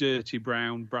dirty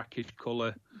brown, brackish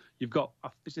colour. You've got,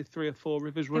 is there 3 or 4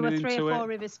 rivers running into it? There were 3 or 4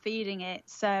 rivers feeding it.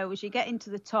 So as you get into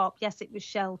the top, yes, it was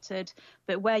sheltered,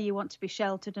 but where you want to be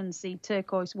sheltered and see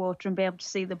turquoise water and be able to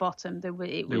see the bottom,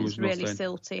 it was really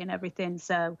silty and everything.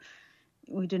 So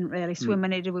we didn't really swim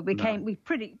in it. We came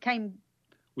pretty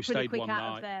quick out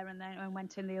night of there and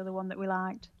went in the other one that we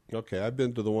liked. Okay, I've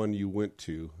been to the one you went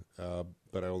to,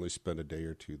 but I only spent a day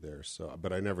or two there.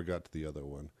 But I never got to the other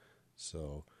one.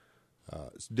 So.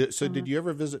 Did you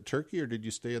ever visit Turkey, or did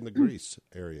you stay in the Greece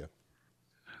area?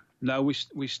 No,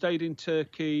 we stayed in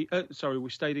Turkey. We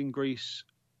stayed in Greece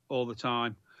all the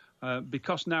time,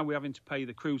 because now we're having to pay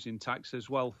the cruising tax as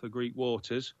well for Greek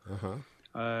waters,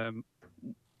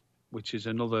 which is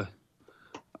another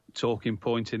talking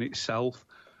point in itself.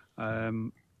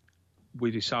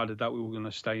 We decided that we were going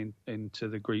to stay into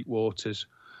the Greek waters.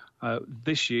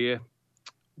 This year,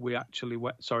 we actually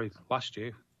last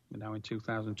year. We're now in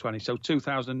 2020. So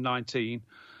 2019,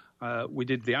 we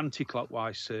did the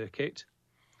anti-clockwise circuit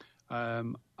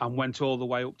and went all the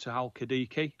way up to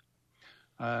Halkidiki.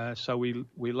 So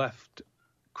we left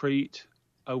Crete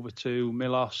over to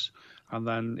Milos, and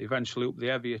then eventually up the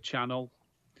Evia Channel,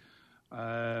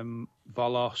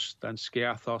 Volos, then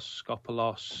Skiathos,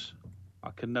 Skopelos.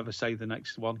 I can never say the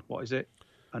next one. What is it?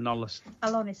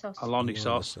 Alonisos,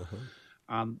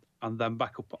 and then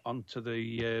back up onto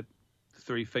the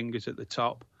Three Fingers at the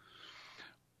top.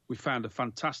 We found a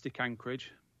fantastic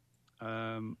anchorage.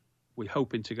 We're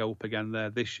hoping to go up again there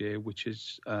this year, which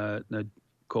is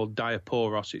called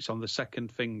Diaporos. It's on the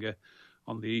second finger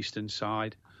on the eastern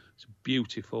side. It's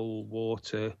beautiful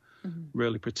water,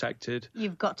 really protected.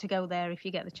 You've got to go there if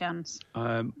you get the chance.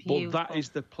 But that is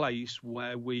the place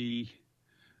where we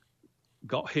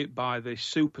got hit by the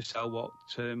supercell what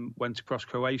went across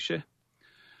Croatia,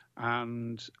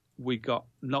 and we got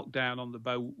knocked down on the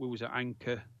boat. We was at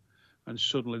anchor, and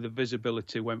suddenly the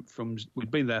visibility went from,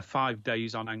 we'd been there 5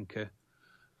 days on anchor,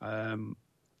 and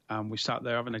we sat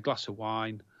there having a glass of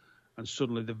wine, and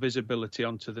suddenly the visibility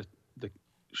onto the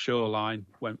shoreline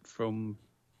went from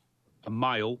a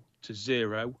mile to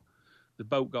 0. The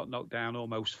boat got knocked down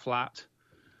almost flat.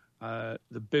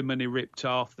 The bimini ripped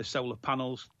off, the solar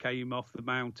panels came off the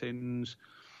mountains,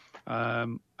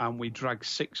 and we dragged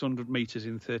 600 meters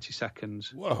in 30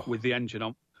 seconds. Whoa. with the engine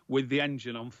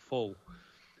on full.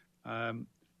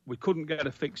 We couldn't get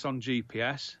a fix on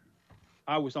GPS.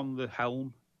 I was on the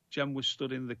helm. Jem was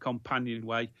stood in the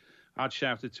companionway. I'd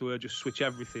shouted to her, just switch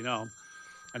everything on,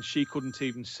 and she couldn't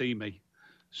even see me.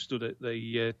 Stood at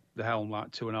the helm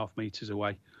like 2.5 meters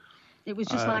away. It was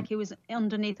just like it was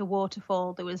underneath a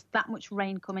waterfall. There was that much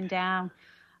rain coming down.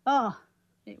 Oh,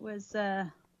 it was.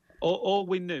 All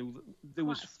we knew, there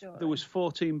was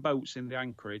 14 boats in the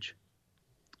anchorage,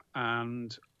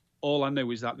 and all I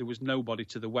knew is that there was nobody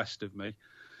to the west of me.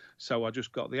 So I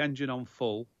just got the engine on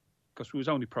full, because we was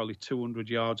only probably 200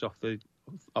 yards off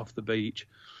the beach.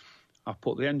 I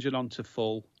put the engine on to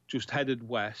full, just headed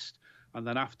west, and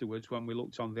then afterwards, when we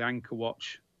looked on the anchor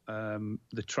watch,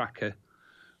 the tracker,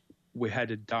 we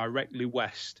headed directly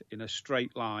west in a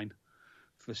straight line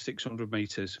for 600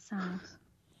 meters. Sounds.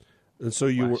 And so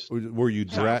were you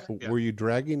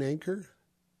dragging anchor?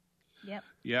 Yep.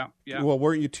 Yeah. Well,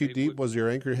 weren't you too deep? Was your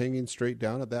anchor hanging straight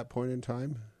down at that point in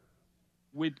time?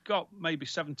 We'd got maybe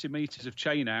 70 meters of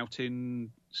chain out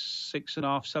in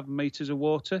 6.5, 7 meters of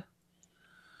water.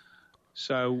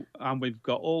 So, and we've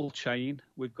got all chain.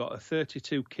 We've got a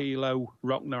 32 kilo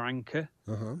Rockner anchor,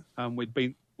 and we'd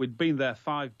been there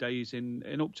 5 days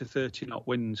in up to 30 knot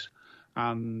winds,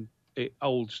 and it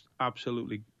holds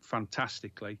absolutely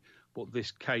fantastically. But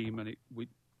this came, and we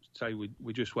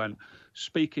just went.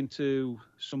 Speaking to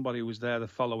somebody who was there the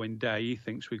following day, he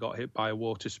thinks we got hit by a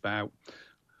water spout.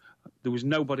 There was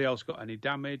nobody else got any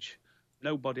damage.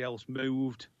 Nobody else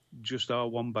moved. Just our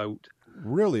one boat.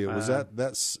 Really? It was it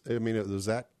was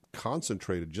that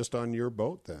concentrated just on your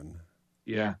boat then?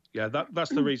 Yeah. That's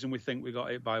the reason we think we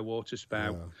got hit by a water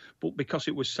spout. Yeah. But because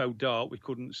it was so dark, we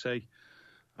couldn't see.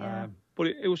 Yeah. But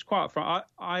it was quite fun.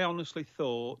 I honestly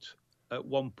thought at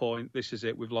one point, this is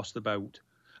it, we've lost the boat.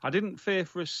 I didn't fear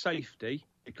for his safety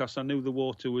because I knew the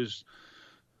water was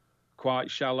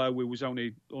quite shallow. We was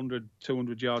only 100,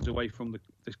 200 yards away from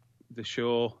the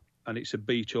shore, and it's a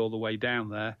beach all the way down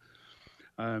there.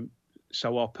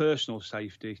 So our personal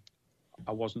safety,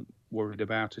 I wasn't worried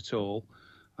about at all.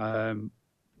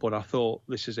 But I thought,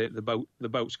 this is it, the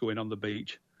boat's going on the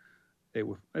beach. It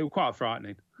was quite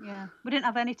frightening. Yeah, we didn't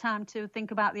have any time to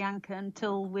think about the anchor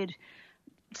until we'd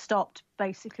stopped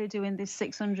basically doing this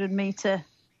 600-meter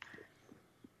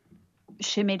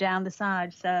shimmy down the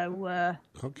side. So,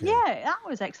 yeah, that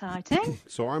was exciting.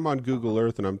 So I'm on Google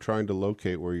Earth, and I'm trying to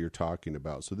locate where you're talking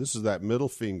about. So this is that middle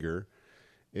finger,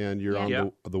 and you're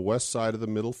on the west side of the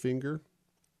middle finger?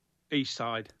 East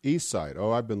side. East side.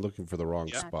 Oh, I've been looking for the wrong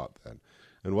spot then.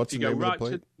 And what's the name of the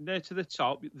place? Near to the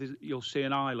top, you'll see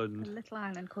an island. A little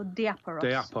island called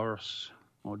Diaporos.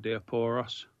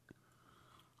 Diaporos.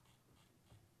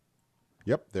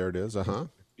 Yep, there it is.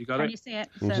 You got Can it? you see it?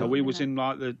 Mm-hmm. So we was in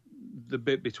like the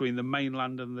bit between the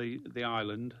mainland and the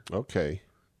island. Okay.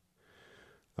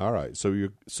 All right. So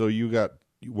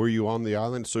were you on the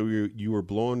island? So you were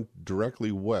blowing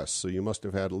directly west. So you must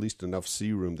have had at least enough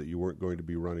sea room that you weren't going to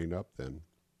be running up then.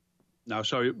 No,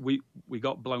 sorry, we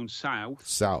got blown south.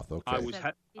 South,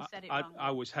 okay.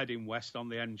 I was heading west on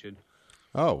the engine.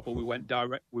 Oh, but we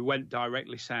went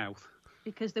directly south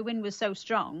because the wind was so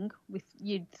strong.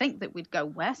 You'd think that we'd go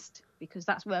west because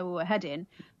that's where we were heading,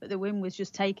 but the wind was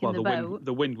just taking the boat.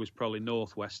 The wind was probably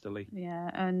northwesterly.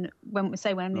 Yeah, and when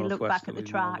we look back at the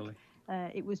track,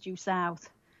 it was due south.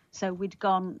 So we'd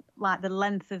gone like the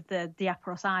length of the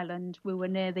Diaporos Island. We were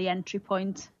near the entry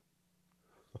point.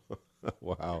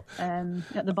 Wow.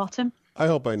 At the bottom. I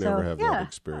hope I never have that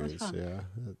experience.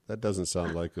 That doesn't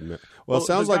sound like it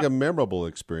sounds like a memorable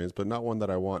experience, but not one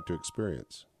that I want to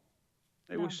experience.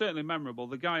 It was certainly memorable.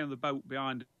 The guy on the boat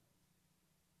behind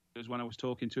when I was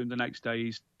talking to him the next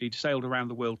day, he'd sailed around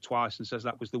the world twice and says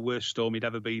that was the worst storm he'd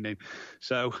ever been in.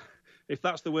 So if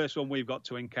that's the worst one we've got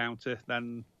to encounter,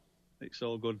 then it's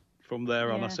all good from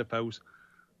there on, I suppose.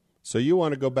 So you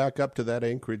want to go back up to that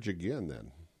anchorage again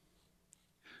then?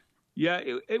 Yeah,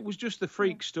 it was just the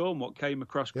freak storm what came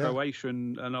across Croatia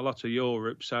and a lot of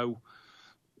Europe. So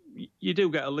you do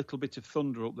get a little bit of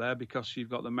thunder up there because you've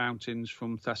got the mountains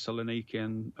from Thessaloniki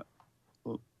and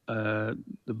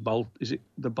is it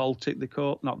the Baltic they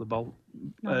call it? Not the Baltic.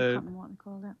 No, I can't remember what they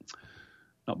called it.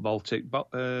 Not Baltic, but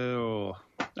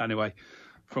anyway,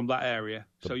 from that area.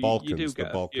 So you do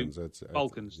get Balkans.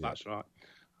 Balkans, that's right.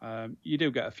 You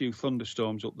do get a few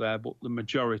thunderstorms up there, but the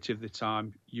majority of the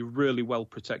time you're really well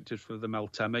protected for the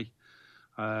Meltemi.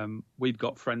 We'd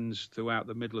got friends throughout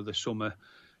the middle of the summer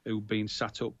who'd been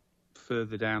sat up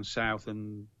further down south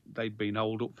and they'd been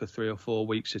holed up for 3 or 4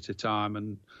 weeks at a time,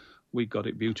 and we got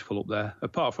it beautiful up there,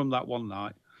 apart from that one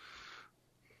night.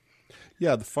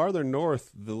 Yeah, the farther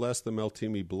north, the less the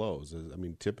Meltemi blows. I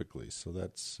mean, typically. So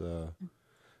that's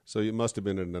so it must have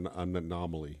been an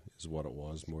anomaly, is what it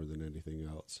was, more than anything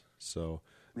else. So,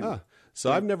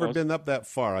 I've never been up that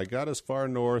far. I got as far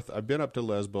north. I've been up to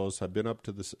Lesbos. I've been up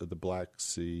to the Black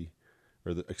Sea,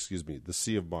 or the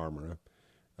Sea of Marmara,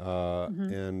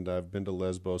 and I've been to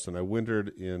Lesbos, and I wintered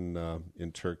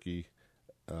in Turkey,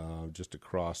 just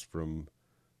across from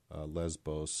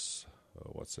Lesbos.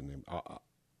 What's the name? I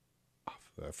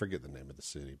forget the name of the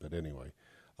city, but anyway,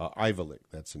 Ayvalık,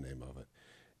 that's the name of it.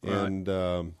 Right. And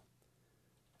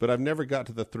but I've never got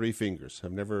to the Three Fingers.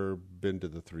 I've never been to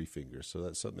the Three Fingers, so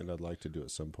that's something I'd like to do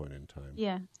at some point in time.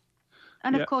 Yeah,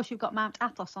 and of course you've got Mount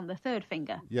Athos on the third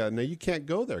finger. Yeah, now you can't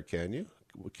go there, can you?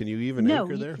 Can you even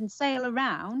anchor there? No, you can sail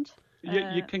around.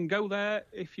 You can go there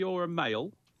if you're a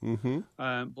male,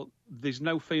 but there's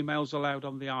no females allowed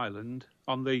on the island,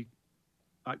 on the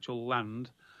actual land.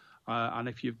 And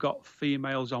if you've got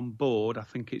females on board, I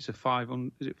think it's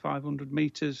 500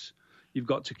 meters. You've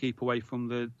got to keep away from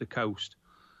the coast.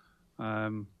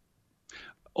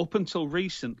 Up until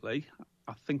recently,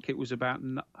 I think it was about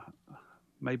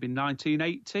maybe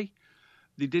 1980,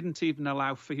 they didn't even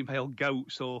allow female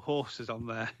goats or horses on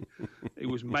there. It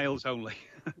was males only.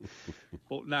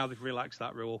 But now they've relaxed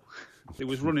that rule. It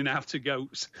was running out of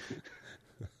goats.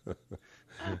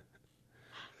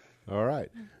 All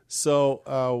right. So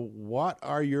what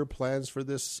are your plans for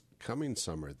this coming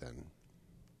summer then?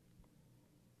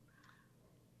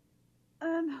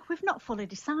 We've not fully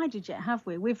decided yet, have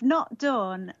we? We've not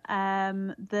done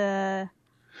the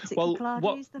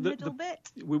middle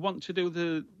bit. We want to do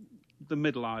the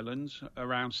middle islands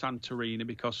around Santorini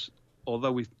because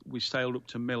although we sailed up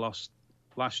to Milos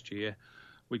last year,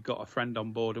 we got a friend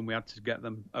on board and we had to get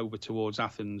them over towards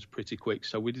Athens pretty quick,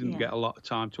 so we didn't get a lot of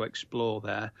time to explore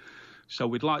there. So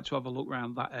we'd like to have a look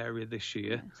around that area this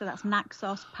year. So that's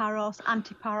Naxos, Paros,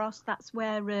 Antiparos. That's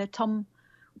where Tom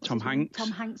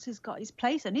Hanks has got his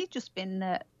place, and he's just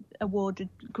been awarded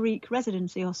Greek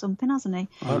residency or something, hasn't he?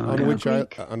 On which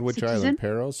island,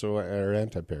 Paros or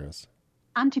Antiparos?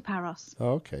 Antiparos.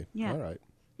 Oh, okay. Yeah. All right.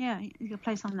 Yeah, you got a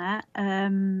place on there.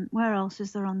 Where else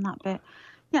is there on that bit?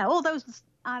 Yeah, all those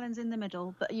islands in the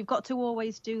middle, but you've got to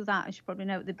always do that, as you probably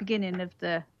know, at the beginning of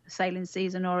the sailing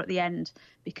season or at the end,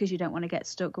 because you don't want to get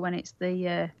stuck when it's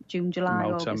the June, July,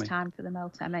 August time for the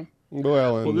Meltemi.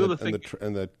 Well,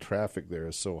 and the traffic there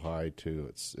is so high too.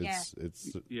 It's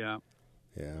yeah.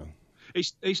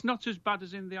 It's not as bad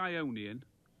as in the Ionian.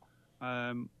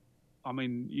 I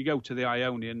mean, you go to the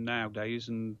Ionian nowadays,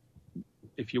 and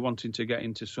if you're wanting to get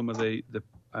into some of the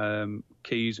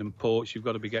quays and ports, you've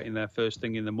got to be getting there first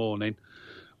thing in the morning,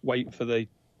 wait for the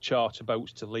charter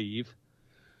boats to leave,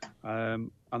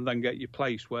 and then get your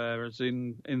place. Whereas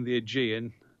in the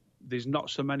Aegean, there's not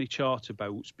so many charter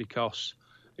boats because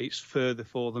it's further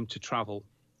for them to travel.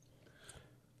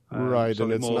 Right, so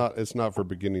and it's not for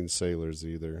beginning sailors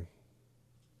either.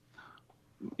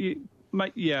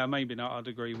 Yeah, maybe not. I'd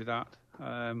agree with that.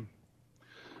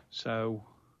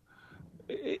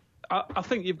 I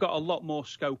think you've got a lot more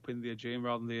scope in the Aegean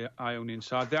rather than the Ionian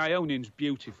side. The Ionian's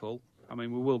beautiful. I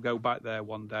mean, we will go back there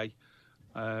one day.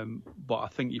 But I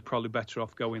think you're probably better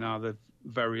off going either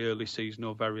very early season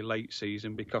or very late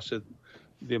season because of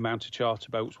the amount of charter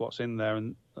boats, what's in there,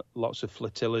 and lots of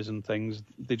flotillas and things.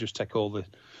 They just take all the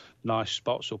nice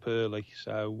spots up early.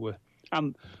 So,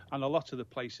 and a lot of the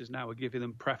places now are giving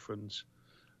them preference.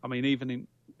 I mean, even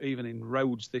in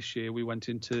Rhodes this year, we went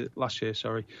into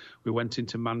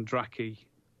Mandraki,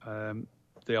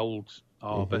 the old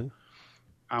harbour,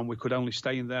 and we could only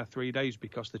stay in there 3 days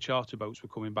because the charter boats were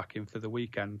coming back in for the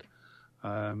weekend.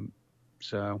 But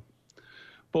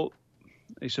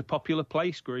it's a popular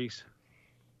place, Greece.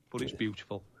 but it's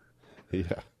beautiful.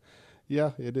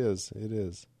 Yeah, it is. It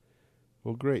is.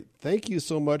 Well, great. Thank you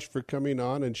so much for coming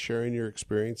on and sharing your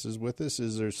experiences with us.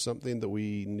 Is there something that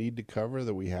we need to cover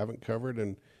that we haven't covered,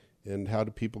 and how do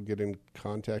people get in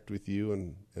contact with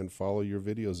you and follow your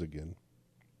videos again?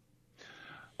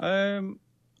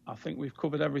 I think we've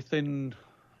covered everything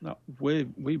that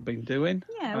we've been doing.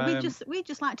 Yeah, we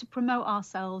just like to promote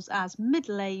ourselves as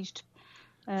middle-aged,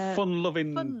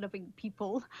 fun-loving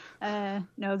people.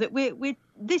 No, that we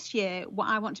this year, what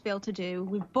I want to be able to do,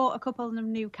 we've bought a couple of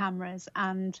new cameras,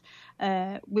 and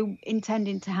we're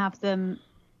intending to have them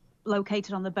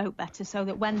located on the boat better, so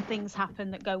that when things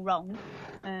happen that go wrong,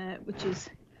 which is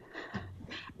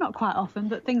not quite often,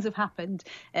 but things have happened,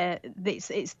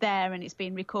 it's there and it's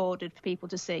being recorded for people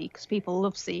to see, because people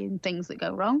love seeing things that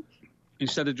go wrong.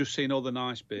 Instead of just seeing all the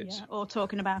nice bits. Yeah, or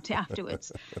talking about it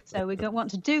afterwards. So we want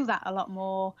to do that a lot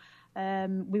more.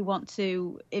 We want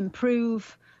to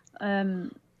improve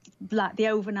like the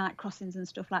overnight crossings and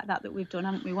stuff like that we've done,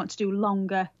 haven't we? We want to do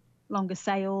longer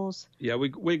sails. Yeah,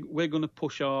 we're going to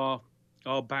push our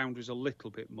boundaries a little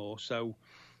bit more. So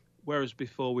whereas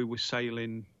before we were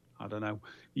sailing, I don't know,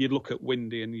 you'd look at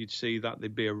Windy and you'd see that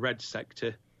there'd be a red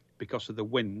sector because of the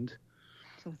wind.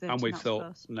 And we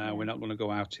thought, we're not going to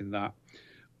go out in that.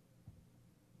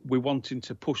 We're wanting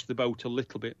to push the boat a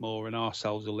little bit more and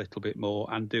ourselves a little bit more,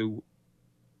 and do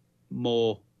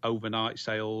more overnight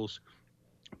sails,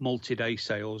 multi-day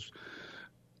sails.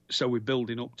 So we're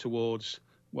building up towards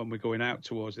when we're going out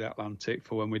towards the Atlantic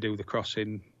for when we do the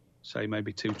crossing, say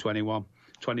maybe 2021.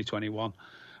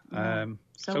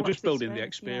 So just building the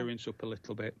experience up a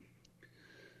little bit.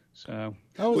 So,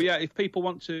 but yeah, if people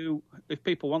want to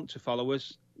follow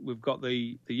us, we've got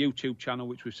the YouTube channel,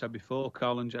 which we've said before,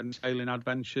 Carl and Jenny Sailing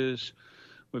Adventures.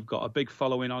 We've got a big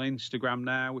following on Instagram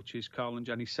now, which is Carl and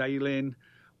Jenny Sailing.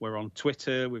 We're on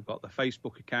Twitter. We've got the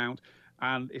Facebook account.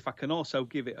 And if I can also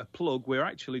give it a plug, we're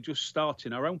actually just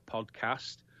starting our own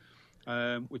podcast,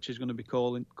 which is going to be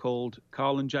called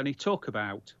Carl and Jenny Talk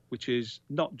About, which is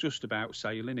not just about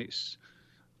sailing, it's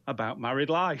about married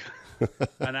life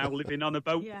and how living on a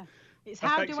boat. Yeah, it's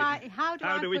how do I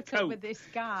put up with this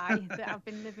guy that I've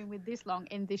been living with this long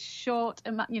in this short,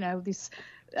 this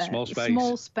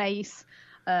small space,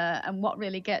 and what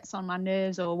really gets on my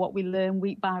nerves, or what we learn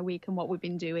week by week and what we've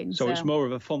been doing. So it's more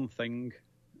of a fun thing,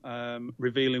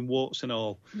 revealing warts and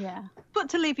all. Yeah, but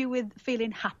to leave you with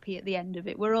feeling happy at the end of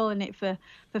it. We're all in it for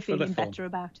feeling better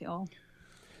about it all.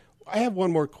 I have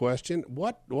one more question.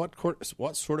 What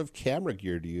sort of camera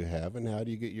gear do you have, and how do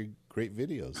you get your great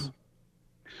videos?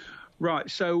 Right.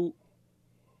 So,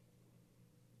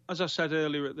 as I said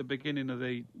earlier at the beginning of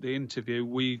the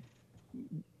interview,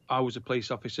 I was a police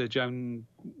officer. Joan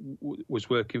was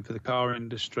working for the car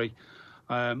industry,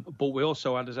 but we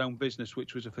also had his own business,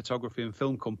 which was a photography and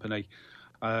film company,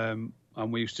 and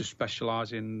we used to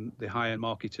specialise in the high-end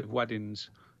market of weddings.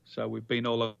 So we've been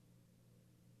all over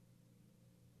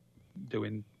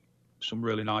doing some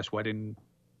really nice wedding.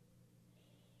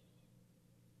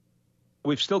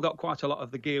 We've still got quite a lot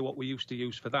of the gear what we used to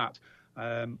use for that.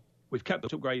 We've kept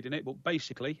upgrading it, but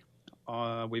basically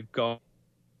we've got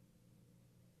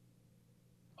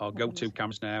our go-to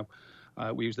cameras now.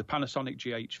 We use the Panasonic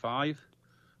GH5.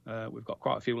 We've got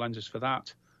quite a few lenses for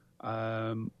that.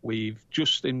 We've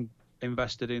just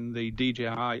invested in the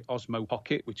DJI Osmo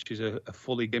Pocket, which is a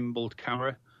fully gimbaled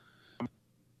camera.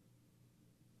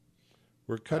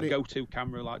 We're cutting a go-to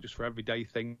camera, like just for everyday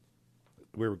thing.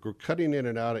 We're cutting in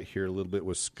and out of here a little bit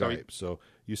with Skype. Sorry. So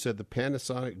you said the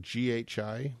Panasonic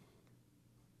GHI?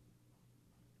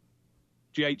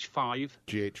 GH5.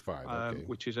 GH5, okay.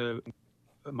 Which is a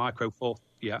micro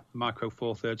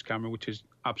 4/3 camera, which is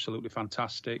absolutely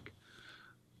fantastic.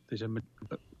 There's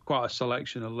quite a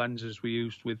selection of lenses we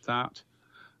used with that.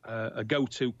 A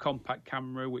go-to compact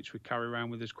camera, which we carry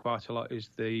around with us quite a lot, is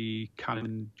the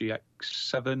Canon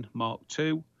GX7 Mark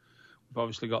II. We've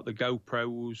obviously got the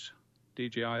GoPros,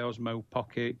 DJI Osmo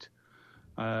Pocket.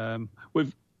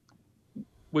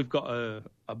 We've got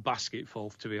a basket full,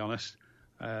 to be honest.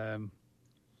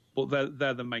 But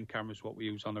they're the main cameras what we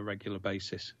use on a regular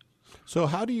basis. So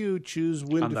how do you choose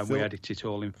when and to then film? We edit it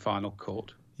all in Final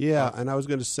Cut. Yeah, and I was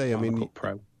going to say, Final Cut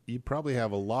Pro. You probably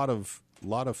have a lot of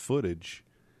footage.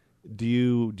 Do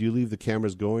you leave the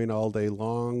cameras going all day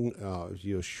long?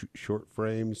 Short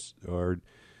frames, or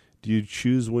do you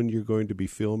choose when you're going to be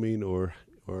filming, or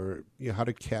how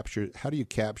do you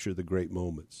capture the great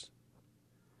moments?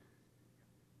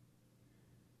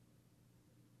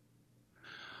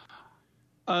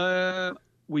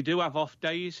 We do have off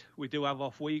days. We do have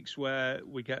off weeks where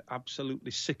we get absolutely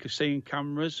sick of seeing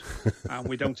cameras and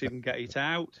we don't even get it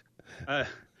out.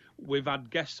 we've had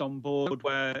guests on board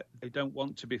where they don't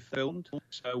want to be filmed,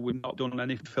 so we've not done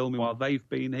any filming while they've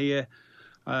been here.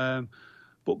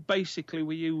 But basically,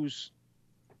 we use,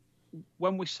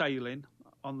 when we're sailing,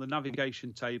 on the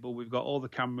navigation table, we've got all the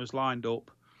cameras lined up.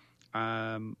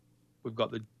 We've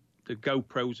got the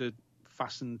GoPros are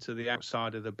fastened to the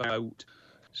outside of the boat.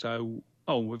 So,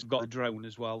 we've got the drone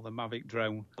as well, the Mavic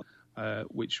drone,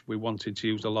 which we wanted to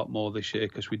use a lot more this year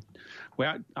because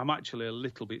I'm actually a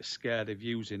little bit scared of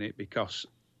using it because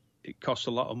it costs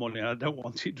a lot of money and I don't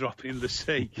want it dropping in the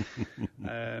sea.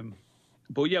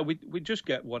 But yeah, we just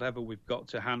get whatever we've got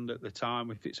to hand at the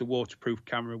time. If it's a waterproof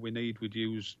camera we need, we'd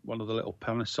use one of the little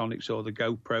Panasonics or the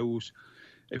GoPros.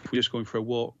 If we're just going for a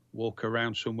walk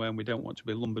around somewhere and we don't want to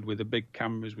be lumbered with the big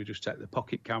cameras, we just take the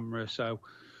pocket camera. So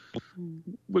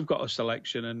we've got a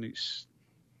selection, and it's.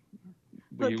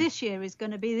 But this year is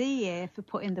going to be the year for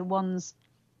putting the ones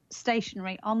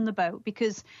stationary on the boat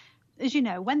because, as you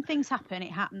know, when things happen,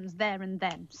 it happens there and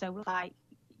then. So, like,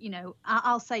 you know,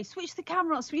 I'll say, switch the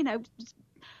camera on, so, you know,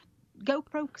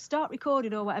 GoPro, start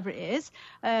recording or whatever it is.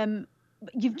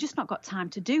 You've just not got time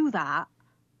to do that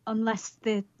unless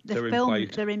they're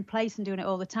in place and doing it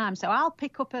all the time. So I'll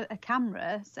pick up a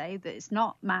camera, say that it's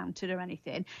not mounted or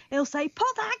anything. It'll say,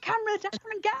 put that camera down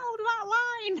and get hold of that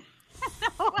line.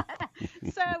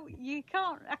 So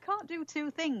I can't do two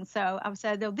things. So I've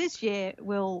said, this year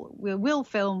we'll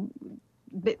film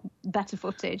bit better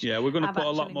footage. Yeah, we're going to put a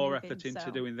lot more effort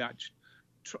into doing that,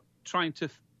 trying to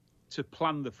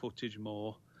plan the footage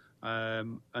more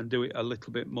and do it a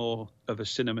little bit more of a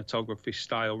cinematography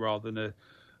style rather than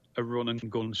a run and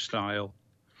gun style,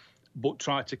 but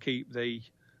try to keep the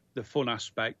fun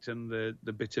aspect and the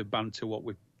bit of banter what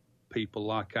people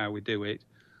like how we do it.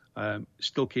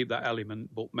 Still keep that element,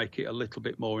 but make it a little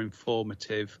bit more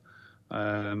informative,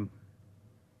 and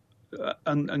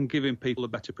giving people a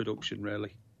better production,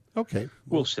 really. Okay.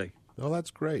 We'll see. Well,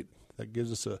 that's great. That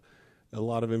gives us a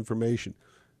lot of information.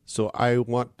 So I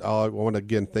want to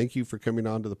again thank you for coming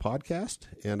on to the podcast,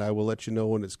 and I will let you know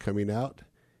when it's coming out.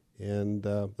 And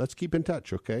let's keep in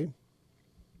touch, okay?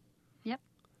 Yep.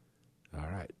 All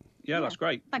right. Yeah, that's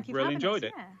great. Thank you. Really enjoyed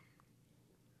it. Yeah.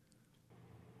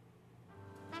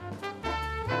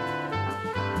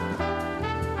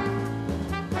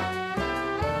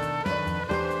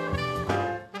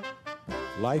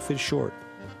 Life is short.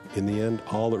 In the end,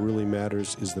 all that really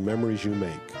matters is the memories you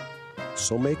make.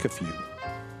 So make a few.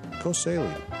 Go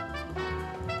sailing.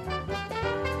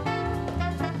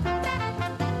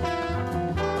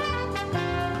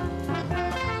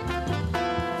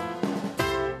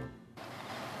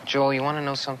 Joel, you want to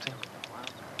know something?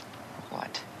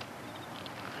 What?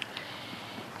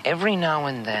 Every now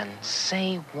and then,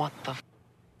 say what the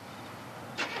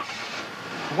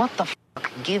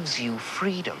fuck gives you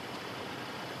freedom.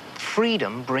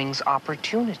 Freedom brings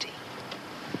opportunity.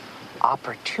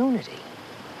 Opportunity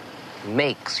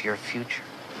makes your future.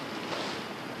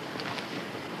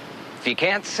 If you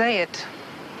can't say it,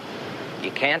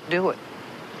 you can't do it.